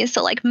foul play.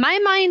 So like my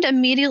mind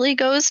immediately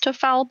goes to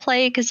foul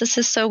play because this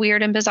is so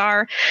weird and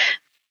bizarre.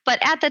 But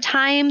at the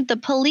time, the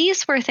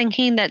police were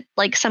thinking that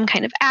like some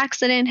kind of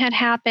accident had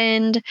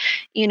happened.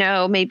 You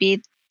know,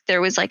 maybe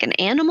there was like an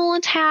animal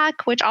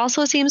attack, which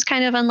also seems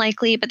kind of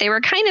unlikely. But they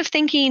were kind of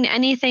thinking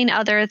anything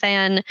other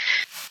than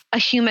a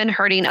human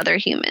hurting other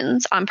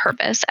humans on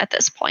purpose at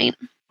this point.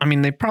 I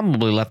mean, they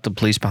probably left the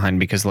police behind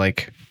because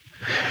like,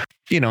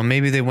 you know,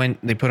 maybe they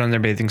put on their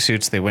bathing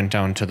suits. They went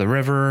down to the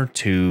river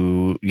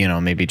to, you know,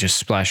 maybe just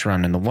splash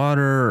around in the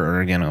water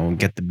or, you know,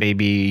 get the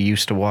baby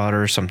used to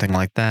water, something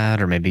like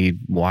that. Or maybe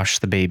wash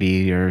the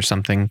baby or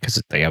something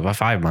because they have a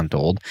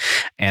 5-month-old.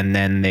 And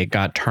then they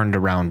got turned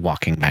around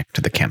walking back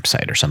to the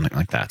campsite or something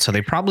like that. So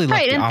they probably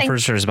left the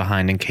officers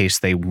behind in case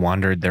they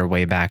wandered their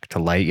way back to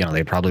light. You know,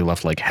 they probably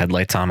left like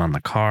headlights on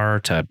the car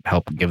to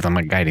help give them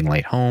a guiding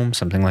light home,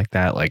 something like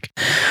that. Like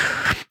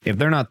if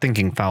they're not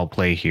thinking foul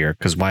play here,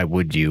 because why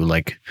would you?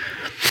 Like,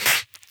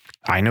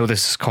 I know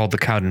this is called the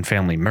Cowden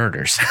Family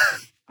Murders.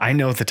 I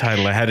know the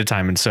title ahead of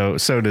time, and so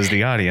does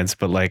the audience.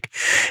 But like,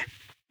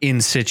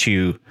 in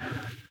situ,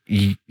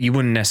 you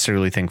wouldn't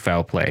necessarily think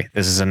foul play.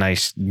 This is a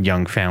nice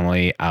young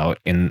family out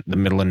in the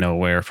middle of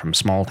nowhere from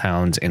small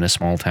towns in a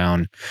small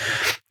town.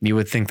 You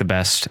would think the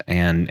best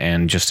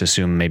and just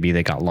assume maybe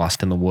they got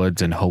lost in the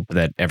woods and hope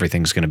that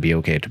everything's going to be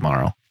okay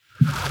tomorrow.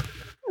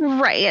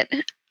 Right.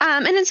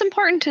 And it's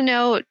important to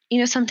note, you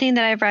know, something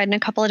that I've read in a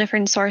couple of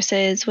different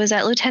sources was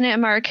that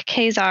Lieutenant Mark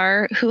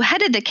Kazar, who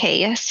headed the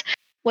case,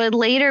 would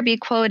later be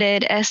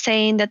quoted as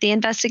saying that the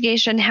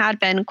investigation had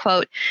been,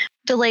 quote,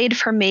 delayed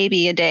for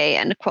maybe a day,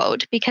 end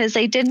quote, because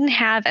they didn't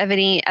have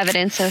any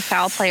evidence of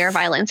foul play or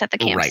violence at the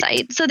campsite.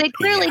 Right. So they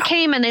clearly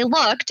came and they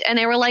looked and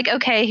they were like,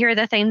 okay, here are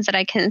the things that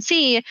I can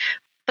see.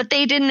 But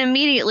they didn't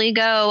immediately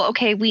go,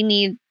 okay, we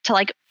need to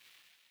like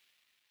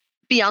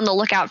be on the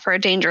lookout for a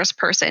dangerous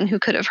person who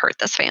could have hurt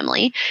this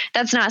family.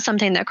 That's not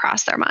something that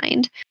crossed their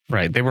mind.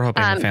 Right. They were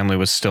hoping the family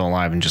was still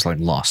alive and just like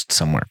lost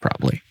somewhere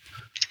probably.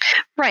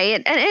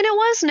 Right. And it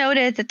was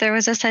noted that there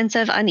was a sense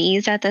of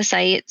unease at the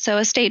site. So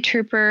a state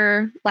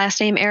trooper, last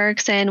name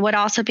Erickson, would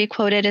also be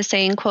quoted as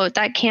saying, quote,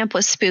 that camp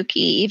was spooky.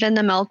 Even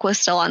the milk was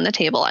still on the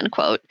table,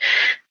 unquote.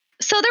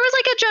 So there was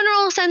like a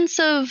general sense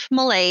of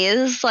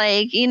malaise,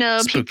 like, you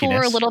know, people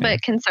were a little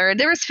bit concerned.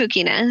 There was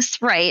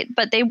spookiness, right?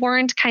 But they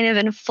weren't kind of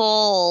in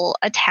full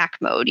attack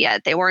mode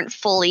yet. They weren't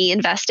fully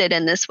invested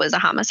in this was a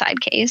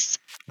homicide case.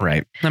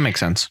 Right. That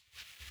makes sense.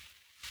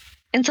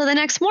 And so the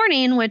next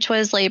morning, which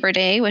was Labor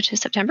Day, which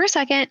is September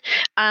 2nd,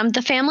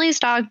 the family's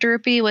dog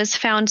Droopy was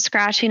found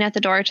scratching at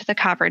the door to the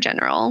Copper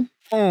General.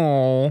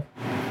 Oh.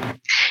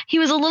 He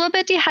was a little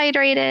bit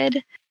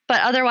dehydrated,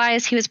 but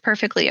otherwise he was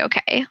perfectly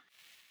okay.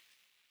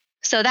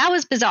 So that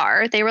was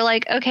bizarre. They were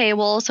like, okay,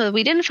 well, so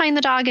we didn't find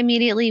the dog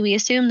immediately. We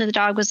assumed that the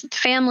dog was with the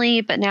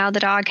family, but now the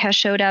dog has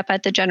showed up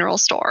at the general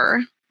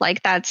store.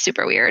 Like, that's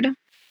super weird.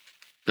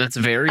 That's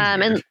very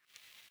weird.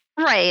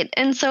 Right.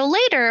 And so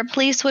later,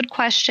 police would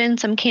question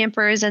some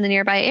campers in the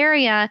nearby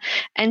area.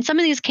 And some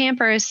of these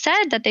campers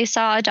said that they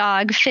saw a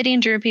dog fitting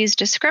Droopy's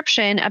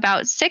description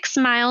about 6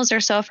 miles or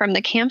so from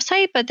the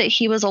campsite, but that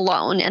he was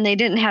alone and they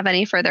didn't have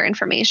any further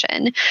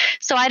information.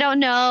 So I don't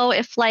know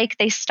if like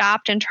they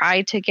stopped and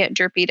tried to get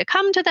Droopy to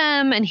come to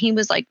them and he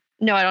was like,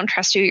 no, I don't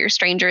trust you. You're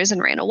strangers,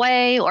 and ran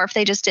away, or if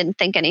they just didn't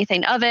think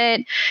anything of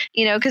it,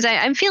 because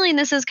I'm feeling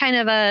this is kind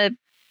of I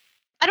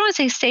don't want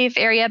to say safe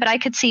area, but I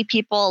could see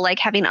people like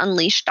having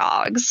unleashed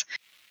dogs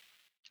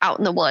out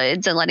in the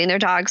woods and letting their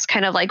dogs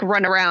kind of like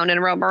run around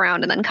and roam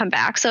around and then come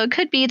back. So it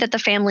could be that the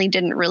family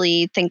didn't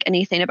really think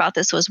anything about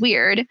this was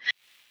weird.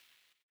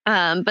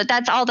 But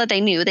that's all that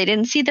they knew. They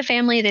didn't see the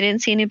family. They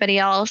didn't see anybody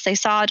else. They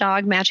saw a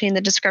dog matching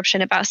the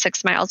description about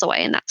 6 miles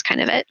away, and that's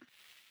kind of it.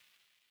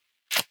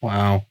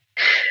 Wow.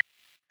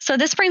 So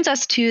this brings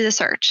us to the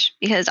search,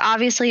 because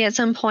obviously at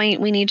some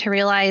point we need to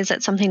realize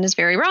that something is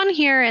very wrong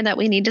here and that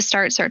we need to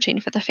start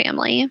searching for the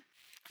family.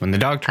 When the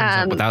dog turns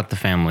up without the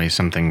family,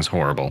 something's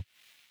horrible.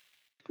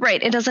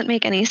 Right. It doesn't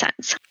make any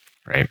sense.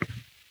 Right.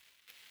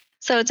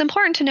 So it's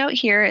important to note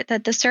here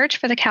that the search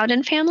for the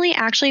Cowden family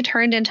actually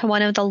turned into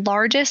one of the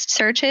largest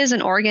searches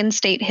in Oregon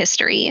state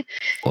history.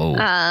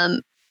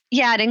 Whoa.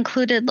 Yeah, it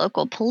included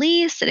local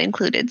police, it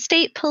included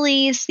state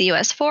police, the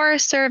U.S.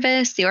 Forest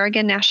Service, the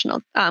Oregon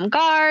National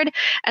Guard,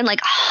 and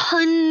like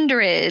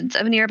hundreds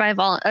of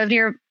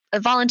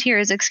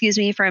volunteers,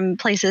 from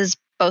places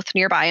both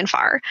nearby and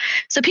far.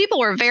 So people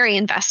were very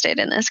invested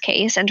in this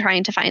case and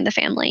trying to find the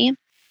family.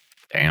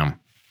 Damn.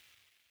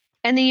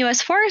 And the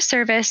U.S. Forest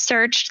Service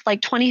searched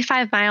like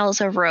 25 miles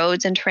of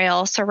roads and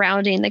trails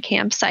surrounding the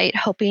campsite,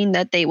 hoping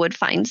that they would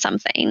find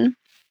something.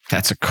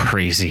 That's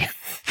crazy.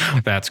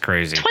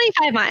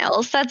 25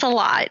 miles. That's a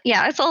lot.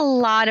 Yeah, it's a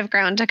lot of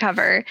ground to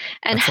cover.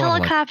 And that's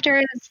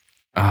helicopters.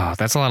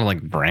 That's a lot of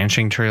like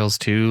branching trails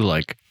too.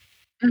 Like,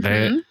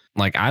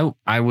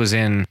 I was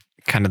in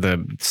kind of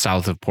the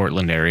south of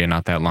Portland area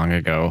not that long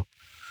ago,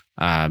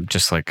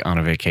 just like on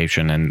a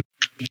vacation. And,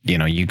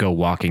 you go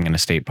walking in a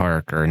state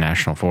park or a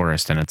national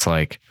forest and it's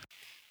like,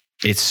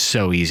 it's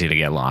so easy to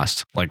get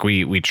lost. Like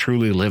we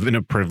truly live in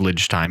a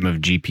privileged time of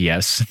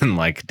GPS and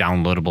like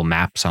downloadable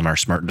maps on our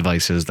smart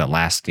devices that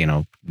last,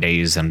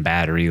 days and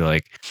battery.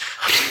 Like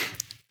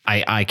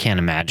I can't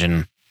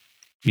imagine,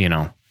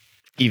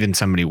 even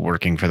somebody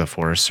working for the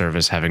Forest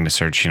Service having to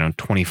search,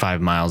 25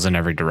 miles in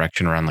every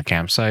direction around the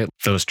campsite.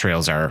 Those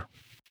trails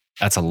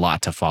that's a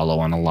lot to follow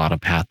on, a lot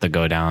of path to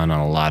go down,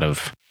 and a lot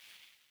of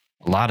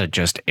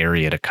just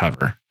area to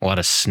cover, a lot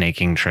of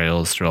snaking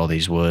trails through all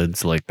these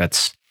woods. Like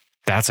that's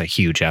a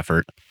huge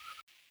effort.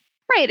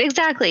 Right,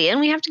 exactly. And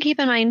we have to keep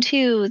in mind,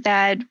 too,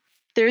 that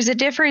there's a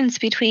difference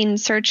between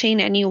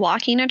searching and you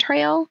walking a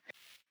trail.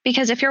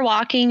 Because if you're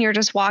walking, you're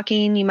just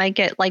walking. You might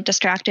get like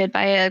distracted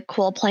by a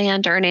cool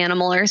plant or an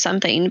animal or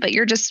something, but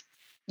your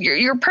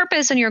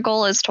purpose and your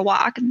goal is to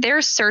walk.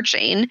 They're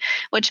searching,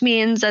 which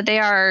means that they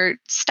are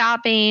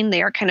stopping.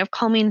 They are kind of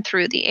combing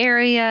through the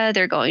area.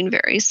 They're going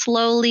very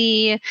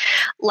slowly.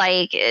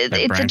 Like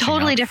it's a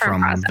totally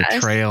different process.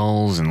 The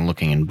trails and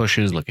looking in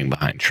bushes, looking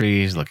behind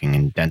trees, looking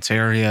in dense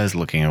areas,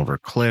 looking over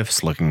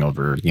cliffs, looking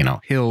over,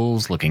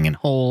 hills, looking in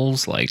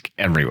holes, like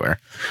everywhere.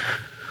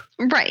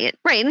 Right.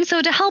 And so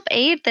to help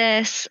aid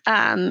this,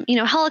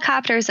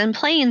 helicopters and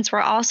planes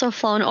were also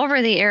flown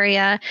over the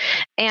area,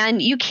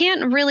 and you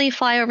can't really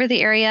fly over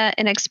the area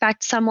and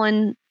expect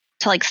someone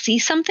to like see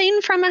something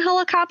from a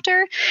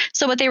helicopter.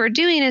 So what they were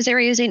doing is they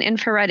were using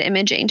infrared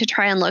imaging to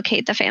try and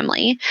locate the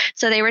family.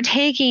 So they were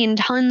taking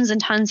tons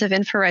and tons of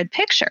infrared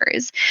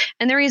pictures.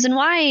 And the reason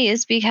why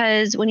is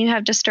because when you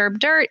have disturbed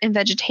dirt and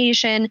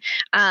vegetation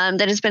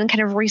that has been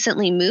kind of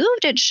recently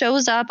moved, it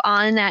shows up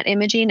on that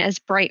imaging as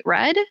bright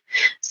red.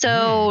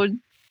 So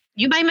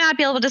you might not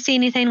be able to see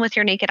anything with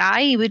your naked eye.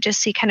 You would just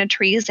see kind of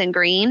trees and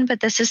green, but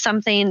this is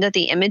something that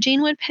the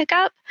imaging would pick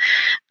up.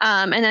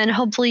 And then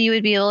hopefully you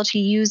would be able to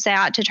use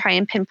that to try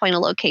and pinpoint a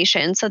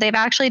location. So they've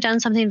actually done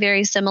something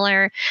very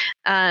similar.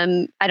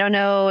 I don't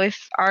know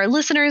if our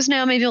listeners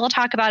know, maybe we'll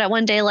talk about it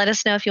one day. Let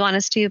us know if you want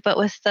us to. But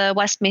with the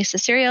West Mesa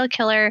serial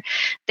killer,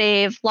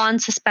 they've long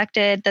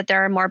suspected that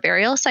there are more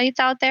burial sites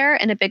out there.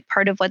 And a big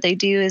part of what they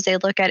do is they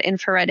look at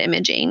infrared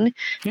imaging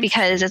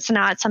because it's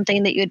not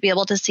something that you'd be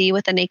able to see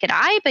with the naked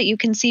eye, but you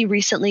can see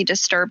recently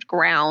disturbed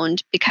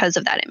ground because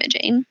of that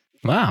imaging.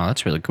 Wow,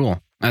 that's really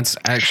cool. That's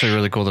actually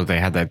really cool that they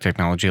had that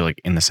technology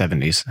like in the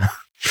 70s.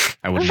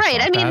 I wouldn't.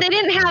 Right. I mean, they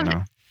didn't have.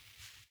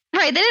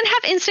 Right. They didn't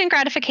have instant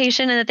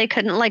gratification and that they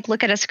couldn't like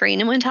look at a screen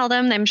and would tell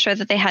them. I'm sure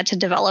that they had to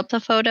develop the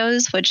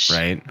photos, which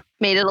made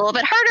it a little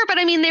bit harder. But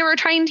I mean, they were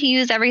trying to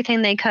use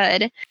everything they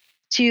could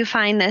to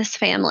find this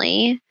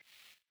family.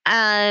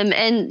 And,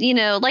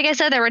 like I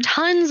said, there were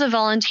tons of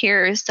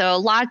volunteers, so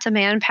lots of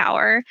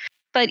manpower.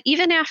 But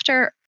even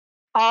after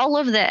all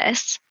of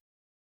this,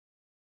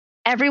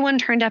 everyone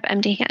turned up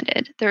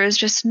empty-handed. There was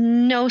just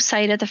no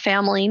sight of the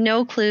family,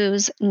 no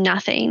clues,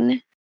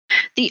 nothing.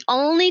 The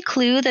only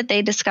clue that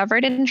they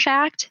discovered, in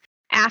fact,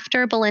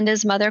 after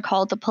Belinda's mother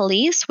called the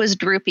police, was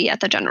Droopy at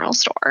the general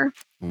store.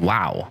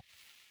 Wow.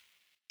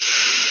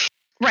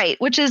 Right,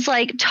 which is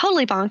like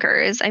totally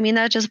bonkers. I mean,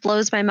 that just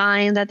blows my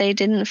mind that they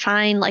didn't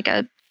find like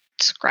a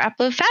scrap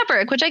of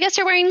fabric, which I guess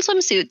you're wearing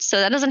swimsuits, so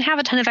that doesn't have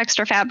a ton of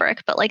extra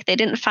fabric, but like they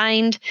didn't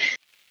find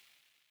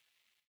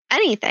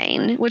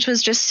anything, which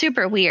was just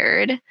super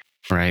weird.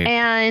 Right.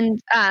 And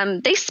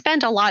they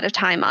spent a lot of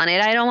time on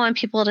it. I don't want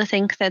people to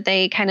think that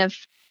they kind of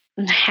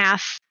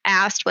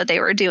half-assed what they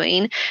were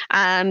doing.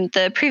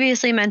 The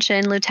previously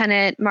mentioned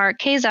Lieutenant Mark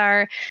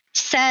Kazar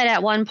said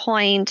at one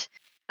point,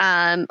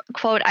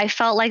 quote, "I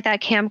felt like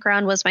that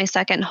campground was my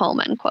second home,"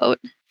 unquote.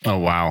 Oh,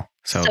 wow.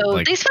 So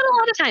they spent a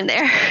lot of time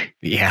there.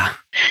 Yeah.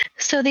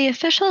 So the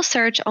official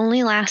search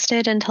only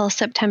lasted until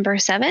September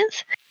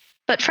 7th.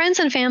 But friends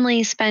and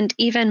family spent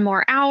even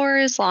more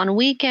hours on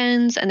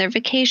weekends and their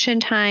vacation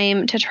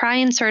time to try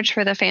and search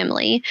for the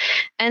family.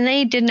 And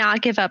they did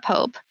not give up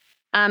hope,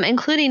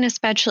 including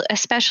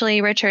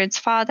especially Richard's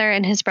father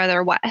and his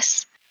brother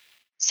Wes.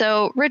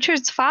 So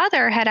Richard's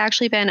father had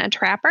actually been a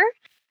trapper,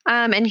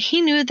 and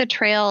he knew the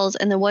trails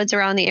and the woods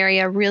around the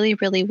area really,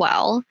 really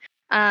well.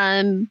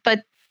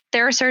 But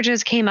their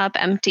searches came up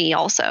empty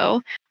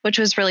also, which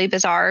was really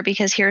bizarre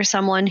because here's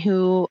someone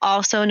who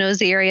also knows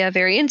the area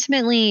very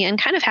intimately and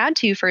kind of had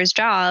to for his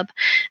job,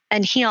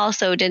 and he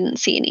also didn't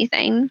see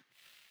anything.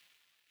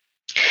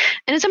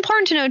 And it's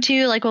important to note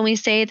too, like when we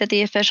say that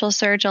the official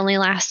search only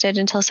lasted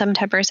until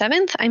September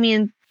 7th, I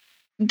mean,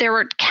 there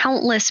were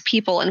countless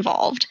people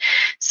involved.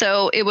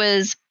 So it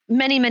was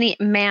many, many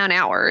man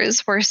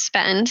hours were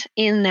spent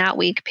in that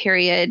week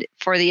period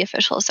for the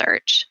official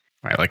search.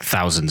 Right, like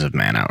thousands of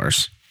man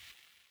hours.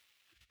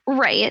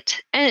 Right.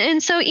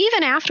 And so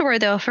even afterward,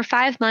 though, for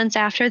 5 months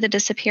after the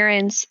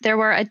disappearance, there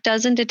were a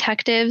dozen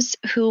detectives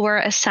who were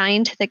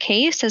assigned to the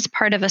case as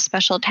part of a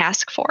special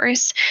task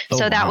force.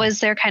 So that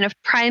was their kind of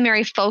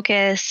primary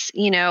focus,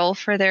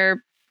 for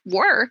their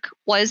work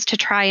was to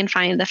try and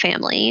find the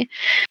family.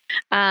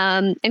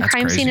 And That's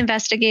crime crazy. scene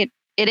investigate.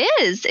 It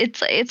is.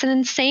 It's an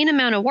insane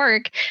amount of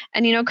work.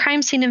 And,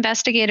 crime scene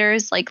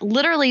investigators like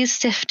literally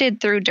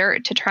sifted through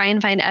dirt to try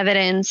and find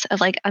evidence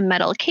of like a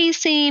metal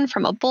casing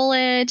from a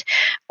bullet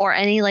or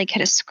any like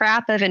kind of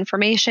scrap of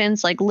information.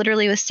 So, like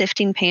literally with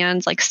sifting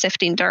pans, like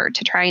sifting dirt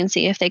to try and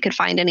see if they could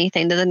find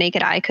anything that the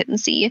naked eye couldn't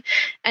see.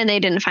 And they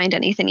didn't find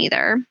anything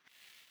either.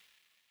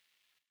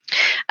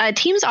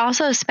 Teams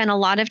also spent a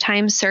lot of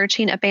time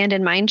searching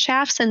abandoned mine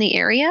shafts in the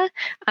area,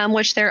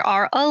 which there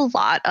are a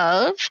lot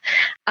of.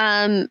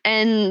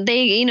 And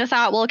they,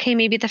 thought, well, okay,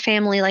 maybe the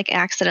family like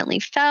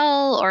accidentally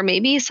fell, or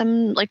maybe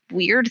some like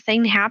weird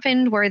thing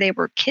happened where they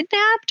were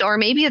kidnapped, or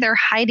maybe they're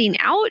hiding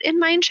out in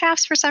mine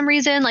shafts for some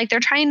reason. Like they're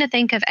trying to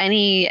think of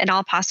any and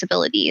all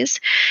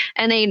possibilities.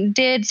 And they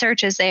did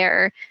searches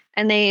there,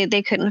 and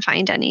they couldn't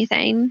find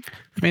anything.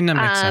 I mean, that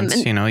makes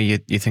sense.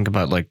 You think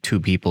about like two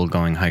people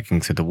going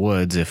hiking through the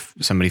woods. If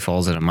somebody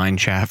falls at a mine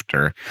shaft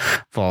or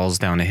falls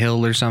down a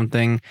hill or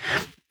something,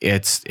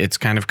 it's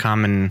kind of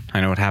common.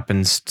 I know it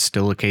happens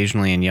still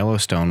occasionally in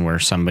Yellowstone where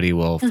somebody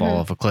will fall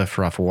off a cliff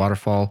or off a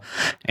waterfall,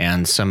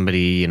 and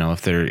somebody,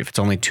 if it's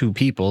only two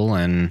people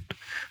and,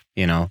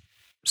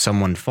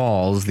 someone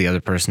falls, the other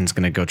person's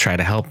going to go try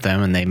to help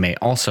them, and they may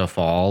also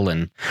fall.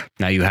 And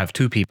now you have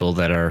two people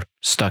that are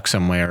stuck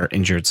somewhere,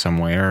 injured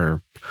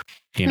somewhere,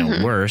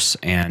 or, worse.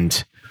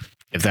 And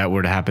if that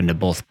were to happen to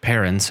both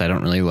parents, I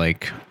don't really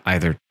like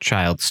either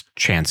child's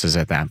chances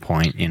at that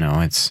point.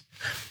 It's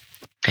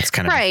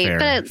kind of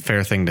a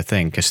fair thing to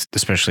think,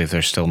 especially if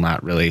they're still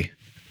not really,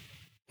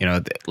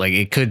 like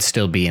it could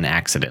still be an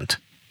accident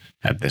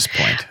at this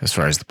point, as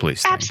far as the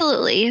police think.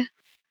 Absolutely.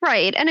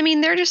 Right. And I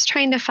mean, they're just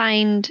trying to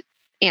find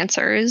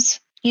answers.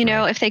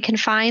 If they can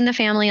find the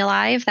family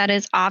alive, that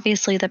is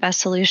obviously the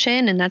best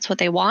solution, and that's what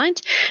they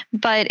want.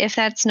 But if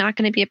that's not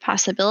going to be a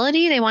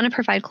possibility, they want to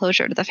provide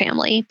closure to the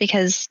family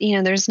because,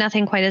 there's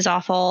nothing quite as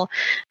awful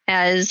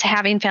as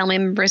having family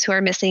members who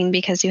are missing,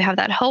 because you have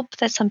that hope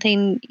that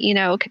something,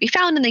 could be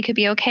found and they could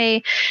be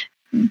okay.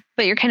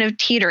 But you're kind of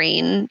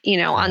teetering,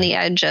 on the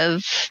edge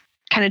of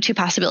kind of two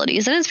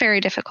possibilities, and it's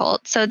very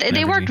difficult. So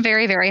they worked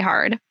very, very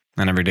hard.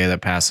 And every day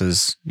that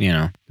passes,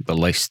 the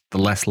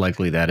less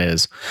likely that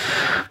is.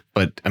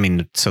 But I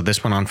mean, so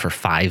this went on for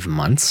 5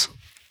 months.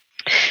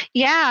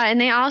 Yeah. And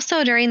they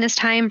also during this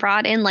time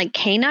brought in like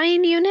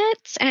canine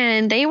units,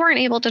 and they weren't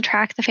able to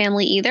track the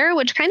family either,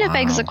 which kind of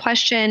begs the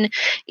question,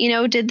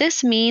 did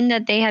this mean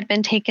that they had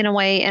been taken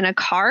away in a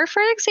car,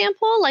 for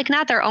example, like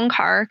not their own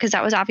car, because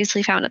that was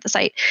obviously found at the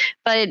site,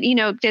 but,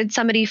 did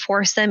somebody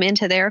force them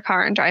into their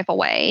car and drive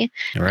away?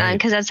 Right.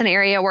 Because that's an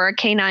area where a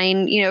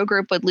canine,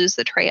 group would lose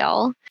the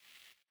trail.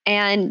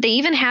 And they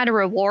even had a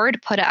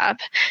reward put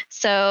up.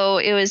 So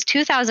it was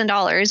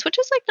 $2,000, which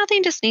is like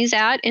nothing to sneeze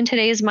at in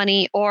today's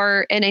money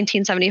or in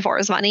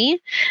 1974's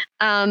money.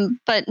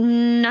 But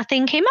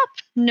nothing came up.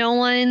 No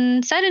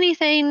one said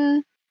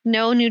anything.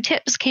 No new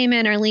tips came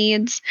in or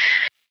leads.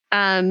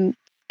 And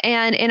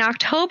And in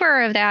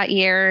October of that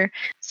year,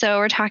 so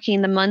we're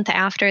talking the month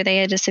after they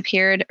had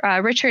disappeared,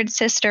 Richard's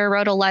sister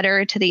wrote a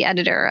letter to the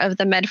editor of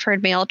the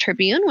Medford Mail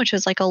Tribune, which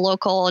was like a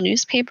local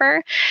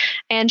newspaper.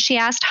 And she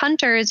asked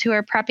hunters who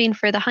are prepping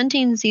for the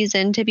hunting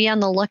season to be on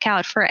the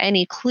lookout for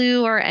any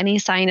clue or any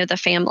sign of the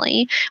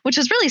family, which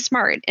is really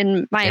smart,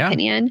 in my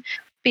opinion,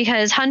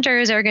 because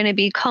hunters are going to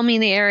be combing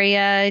the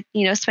area,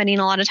 spending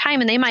a lot of time,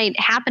 and they might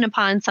happen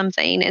upon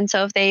something. And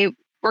so if they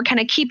were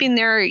kind of keeping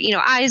their,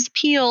 eyes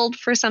peeled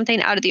for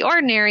something out of the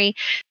ordinary,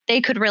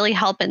 they could really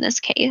help in this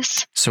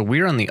case. So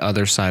we're on the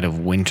other side of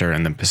winter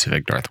in the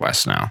Pacific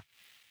Northwest now.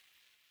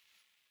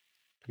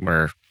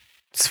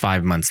 It's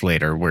 5 months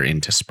later, we're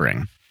into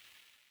spring.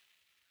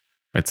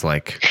 It's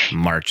like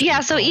March. Yeah.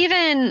 April.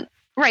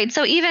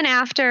 So even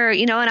after,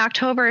 in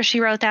October,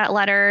 she wrote that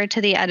letter to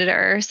the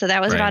editor. So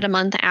that was about a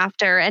month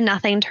after, and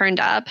nothing turned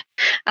up.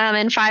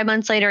 And 5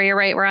 months later, you're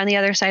right, we're on the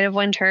other side of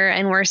winter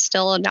and we're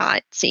still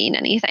not seeing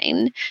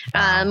anything,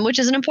 which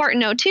is an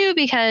important note too,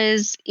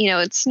 because,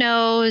 it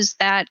snows,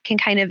 that can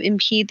kind of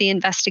impede the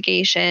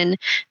investigation.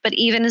 But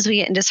even as we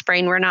get into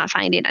spring, we're not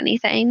finding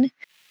anything.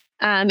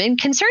 And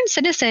concerned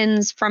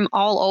citizens from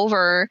all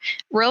over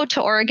wrote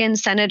to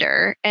Oregon's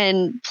senator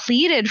and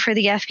pleaded for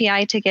the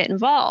FBI to get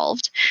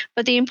involved.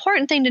 But the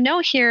important thing to know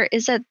here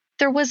is that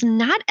there was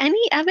not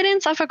any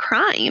evidence of a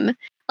crime.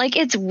 Like,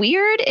 it's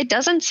weird. It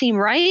doesn't seem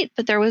right,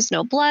 but there was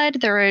no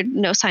blood. There were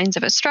no signs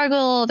of a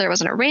struggle. There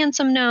wasn't a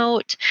ransom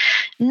note.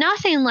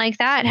 Nothing like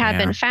that had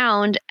been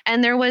found.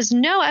 And there was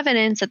no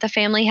evidence that the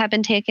family had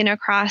been taken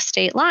across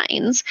state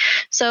lines.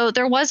 So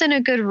there wasn't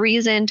a good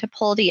reason to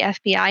pull the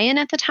FBI in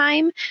at the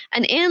time.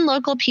 And in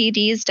local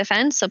PD's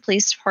defense, so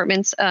police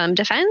department's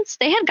defense,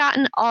 they had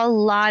gotten a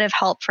lot of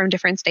help from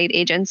different state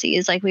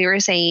agencies. Like we were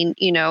saying,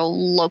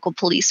 local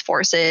police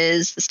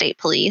forces, the state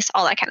police,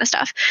 all that kind of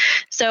stuff.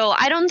 So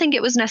I don't think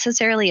it was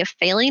necessarily a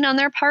failing on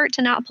their part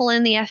to not pull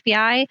in the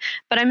FBI,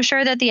 but I'm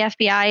sure that the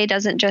FBI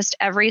doesn't just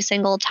every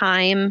single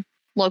time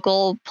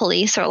local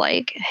police are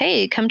like,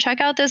 hey, come check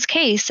out this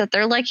case, that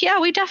they're like, yeah,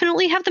 we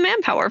definitely have the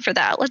manpower for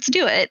that. Let's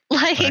do it.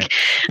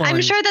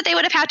 I'm sure that they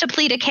would have had to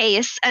plead a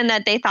case, and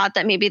that they thought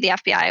that maybe the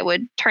FBI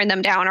would turn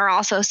them down, or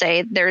also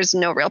say there's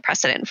no real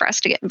precedent for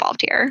us to get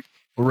involved here.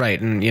 Right.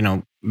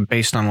 And,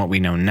 based on what we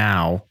know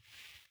now,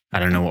 I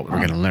don't know what we're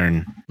going to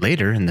learn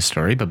later in the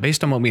story, but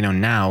based on what we know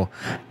now,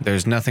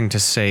 there's nothing to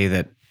say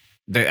that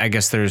I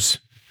guess there's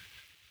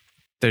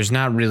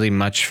not really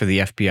much for the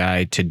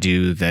FBI to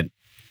do that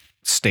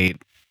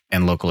state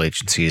and local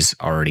agencies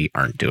already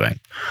aren't doing,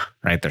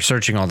 right? They're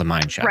searching all the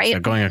mine shafts. Right. They're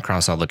going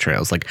across all the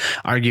trails. Like,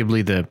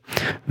 arguably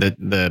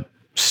the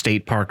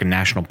state park and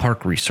national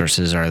park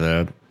resources are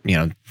the,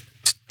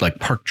 like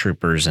park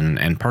troopers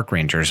and park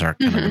rangers are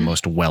kind of the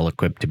most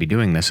well-equipped to be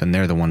doing this. And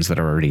they're the ones that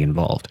are already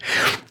involved.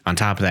 On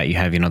top of that, you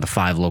have, the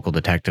 5 local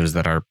detectives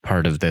that are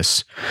part of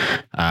this,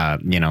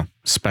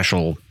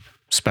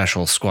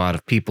 special squad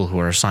of people who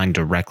are assigned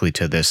directly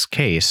to this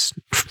case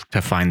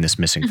to find this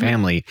missing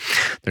family.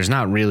 There's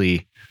not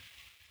really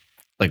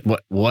like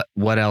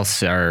what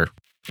else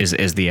is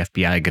the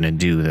FBI going to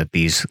do that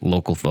these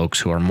local folks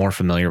who are more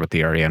familiar with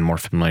the area and more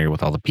familiar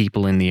with all the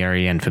people in the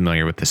area and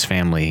familiar with this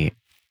family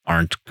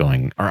aren't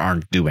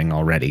doing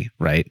already,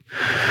 right?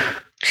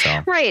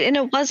 So right, and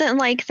it wasn't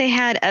like they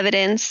had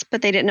evidence,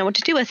 but they didn't know what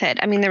to do with it.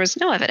 I mean, there was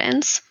no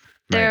evidence.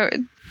 There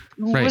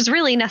was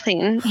really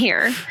nothing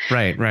here.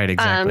 Right,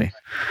 exactly.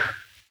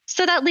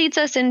 So that leads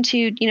us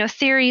into,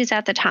 theories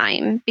at the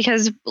time,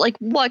 because like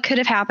what could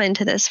have happened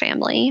to this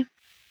family?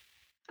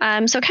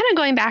 So kind of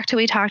going back to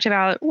what we talked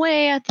about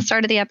way at the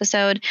start of the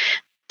episode,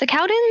 the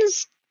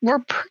Cowdens were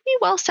pretty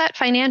well set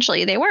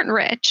financially. They weren't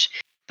rich,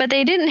 but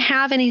they didn't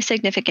have any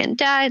significant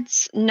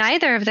debts.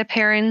 Neither of the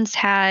parents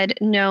had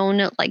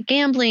known like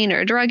gambling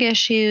or drug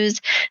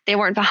issues. They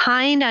weren't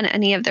behind on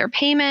any of their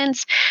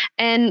payments.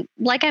 And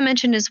like I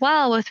mentioned as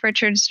well with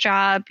Richard's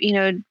job,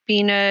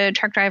 being a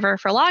truck driver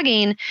for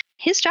logging,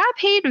 his job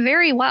paid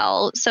very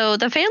well. So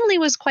the family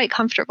was quite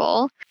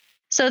comfortable.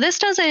 So this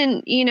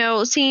doesn't,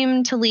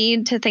 seem to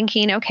lead to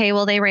thinking, okay,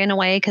 well, they ran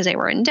away because they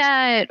were in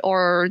debt,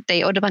 or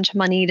they owed a bunch of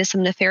money to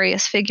some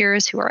nefarious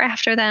figures who were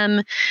after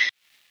them.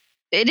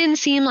 It didn't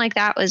seem like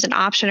that was an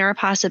option or a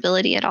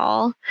possibility at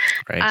all.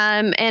 Right.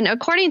 And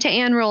according to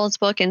Ann Rule's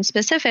book in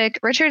specific,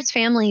 Richard's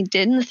family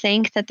didn't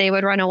think that they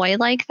would run away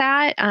like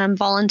that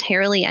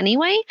voluntarily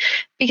anyway,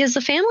 because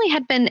the family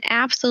had been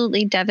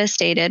absolutely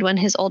devastated when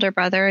his older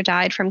brother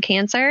died from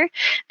cancer.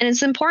 And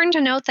it's important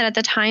to note that at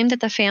the time that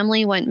the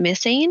family went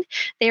missing,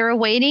 they were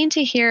waiting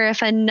to hear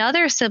if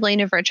another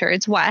sibling of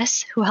Richard's,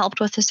 Wes, who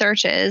helped with the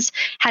searches,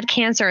 had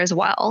cancer as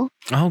well.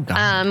 Oh,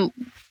 God.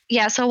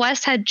 Yeah, so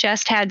Wes had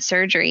just had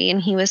surgery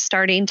and he was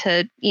starting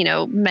to,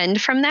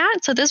 mend from that.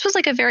 So this was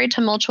like a very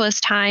tumultuous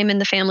time in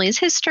the family's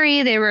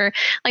history. They were,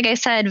 like I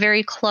said,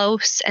 very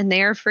close and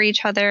there for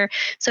each other.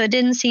 So it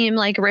didn't seem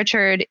like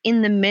Richard,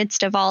 in the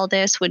midst of all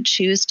this, would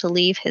choose to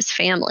leave his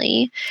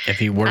family. If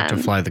he were to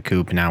fly the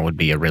coop, now would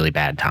be a really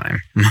bad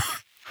time.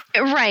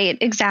 Right,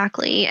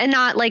 exactly. And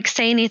not like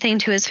say anything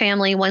to his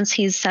family once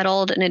he's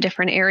settled in a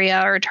different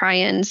area or try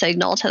and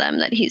signal to them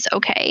that he's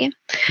okay.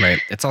 Right.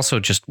 It's also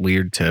just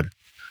weird to,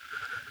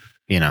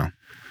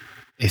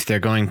 if they're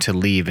going to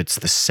leave, it's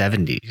the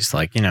 70s.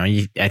 Like,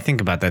 I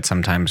think about that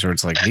sometimes where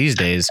it's like these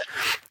days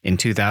in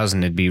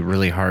 2000, it'd be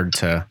really hard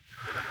to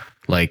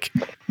like,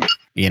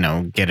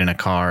 get in a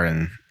car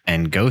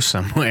and go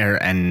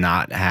somewhere and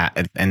not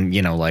have, and,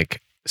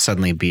 like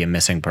suddenly be a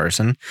missing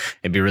person.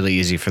 It'd be really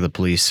easy for the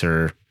police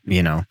or,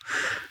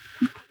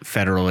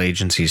 federal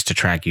agencies to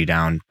track you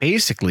down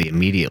basically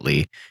immediately.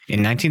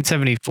 In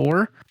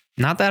 1974,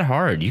 not that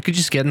hard. You could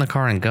just get in the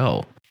car and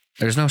go.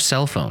 There's no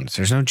cell phones.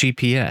 There's no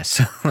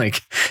GPS.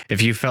 Like if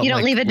you felt you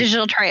don't leave a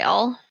digital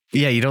trail.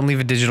 Yeah, you don't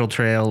leave a digital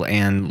trail,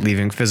 and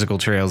leaving physical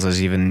trails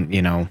is even,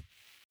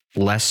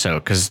 less so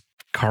because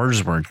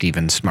cars weren't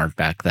even smart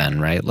back then,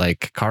 right?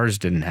 Like cars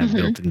didn't have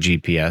built-in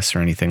GPS or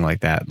anything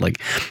like that.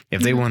 Like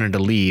if they wanted to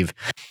leave,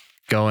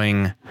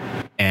 going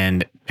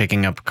and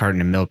picking up a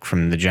carton of milk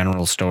from the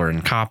general store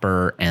in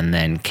Copper and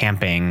then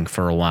camping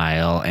for a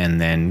while and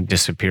then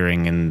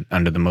disappearing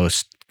under the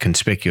most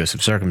conspicuous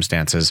of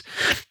circumstances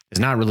is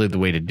not really the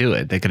way to do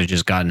it. They could have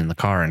just gotten in the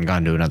car and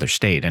gone to another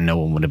state and no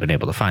one would have been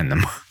able to find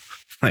them.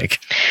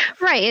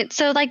 Right.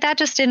 So like that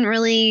just didn't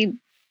really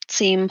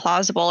seem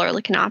plausible or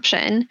like an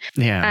option.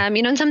 Yeah.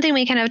 And something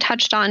we kind of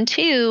touched on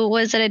too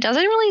was that it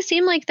doesn't really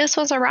seem like this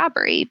was a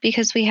robbery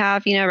because we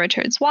have,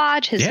 Richard's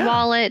watch, his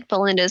wallet,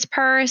 Belinda's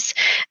purse.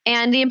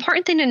 And the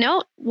important thing to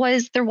note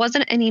was there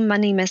wasn't any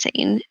money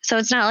missing. So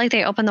it's not like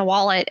they opened the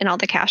wallet and all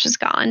the cash is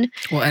gone.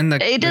 Well, and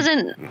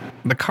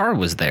the car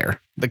was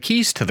there. The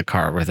keys to the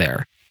car were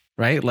there,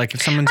 right? Like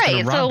if someone's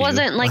right. rob So it you,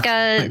 wasn't like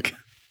a...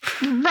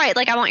 Right,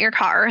 like I want your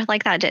car,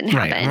 like that didn't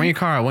happen. Right, I want your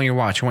car, I want your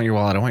watch, I want your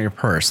wallet, I want your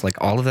purse. Like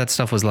all of that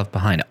stuff was left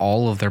behind.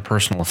 All of their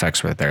personal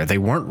effects were there. They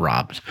weren't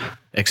robbed,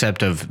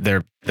 except of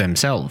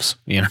themselves.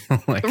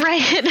 Like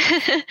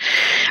right,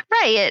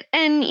 right.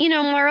 And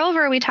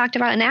moreover, we talked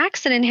about an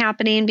accident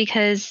happening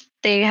because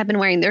they had been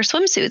wearing their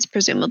swimsuits,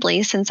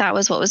 presumably, since that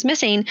was what was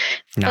missing.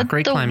 Not but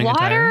great the climbing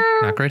attire,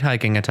 not great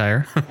hiking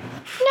attire.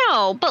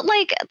 No, but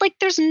like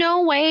there's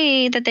no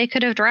way that they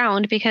could have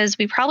drowned because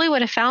we probably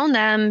would have found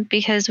them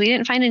because we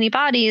didn't find any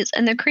bodies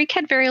and the creek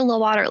had very low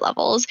water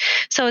levels.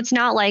 So it's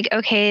not like,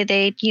 okay,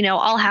 they,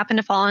 all happened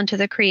to fall into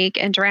the creek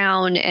and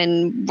drown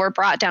and were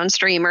brought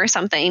downstream or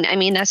something. I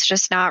mean, that's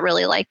just not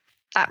really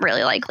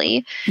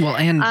likely. Well,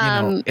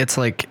 and it's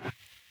like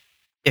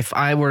if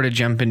I were to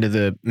jump into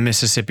the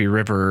Mississippi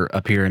River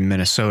up here in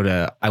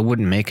Minnesota, I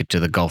wouldn't make it to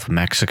the Gulf of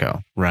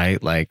Mexico,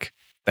 right? Like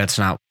that's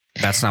not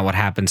what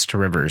happens to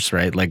rivers,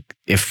 right? Like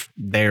if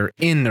they're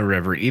in the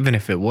river, even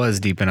if it was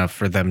deep enough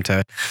for them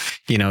to,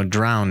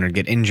 drown or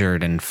get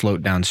injured and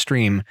float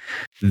downstream,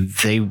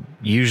 they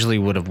usually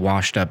would have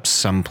washed up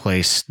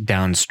someplace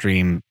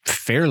downstream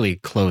fairly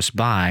close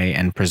by,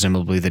 and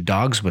presumably the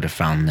dogs would have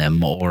found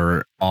them,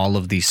 or all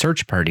of the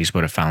search parties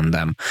would have found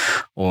them,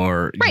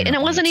 or right. And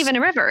it wasn't even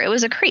a river; it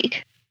was a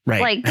creek.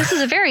 Right. Like this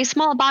is a very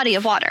small body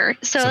of water,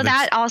 so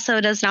that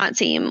also does not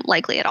seem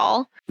likely at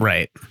all.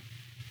 Right.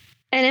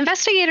 And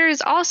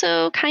investigators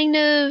also kind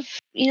of,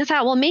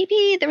 thought, well,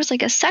 maybe there was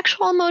like a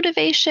sexual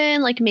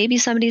motivation, like maybe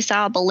somebody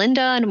saw Belinda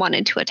and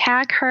wanted to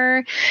attack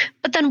her.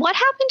 But then what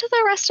happened to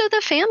the rest of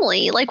the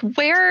family? Like,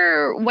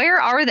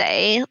 where are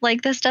they?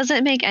 Like, this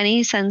doesn't make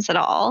any sense at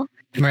all.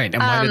 Right.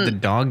 And why did the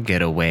dog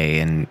get away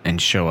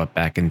and show up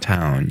back in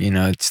town?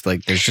 It's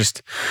like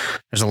there's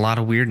a lot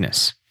of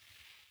weirdness.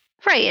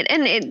 Right.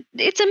 And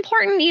it's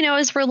important,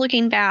 as we're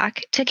looking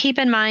back, to keep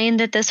in mind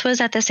that this was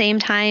at the same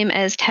time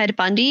as Ted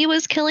Bundy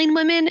was killing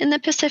women in the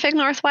Pacific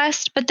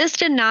Northwest, but this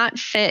did not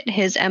fit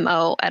his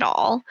MO at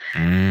all.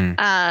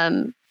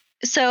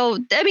 So,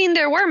 I mean,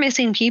 there were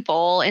missing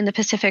people in the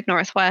Pacific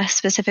Northwest,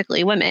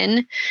 specifically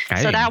women.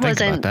 I didn't think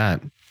about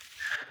that.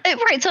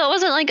 Right. So it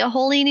wasn't like a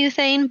wholly new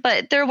thing,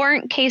 but there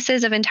weren't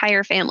cases of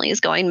entire families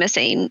going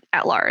missing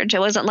at large. It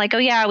wasn't like, oh,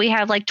 yeah, we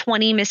have like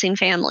 20 missing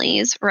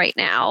families right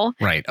now.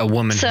 Right. A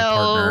woman, her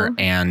partner,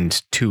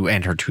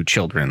 and her two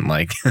children.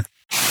 Like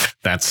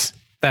that's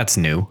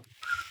new.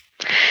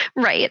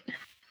 Right.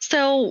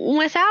 So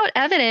without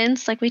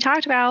evidence, like we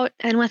talked about,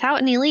 and without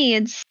any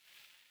leads,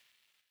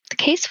 the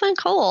case went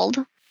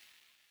cold.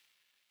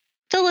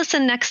 So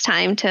listen next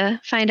time to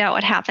find out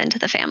what happened to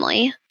the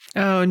family.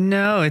 Oh,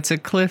 no, it's a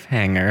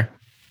cliffhanger.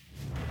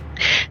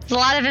 There's a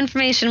lot of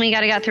information we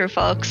got to get through,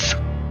 folks.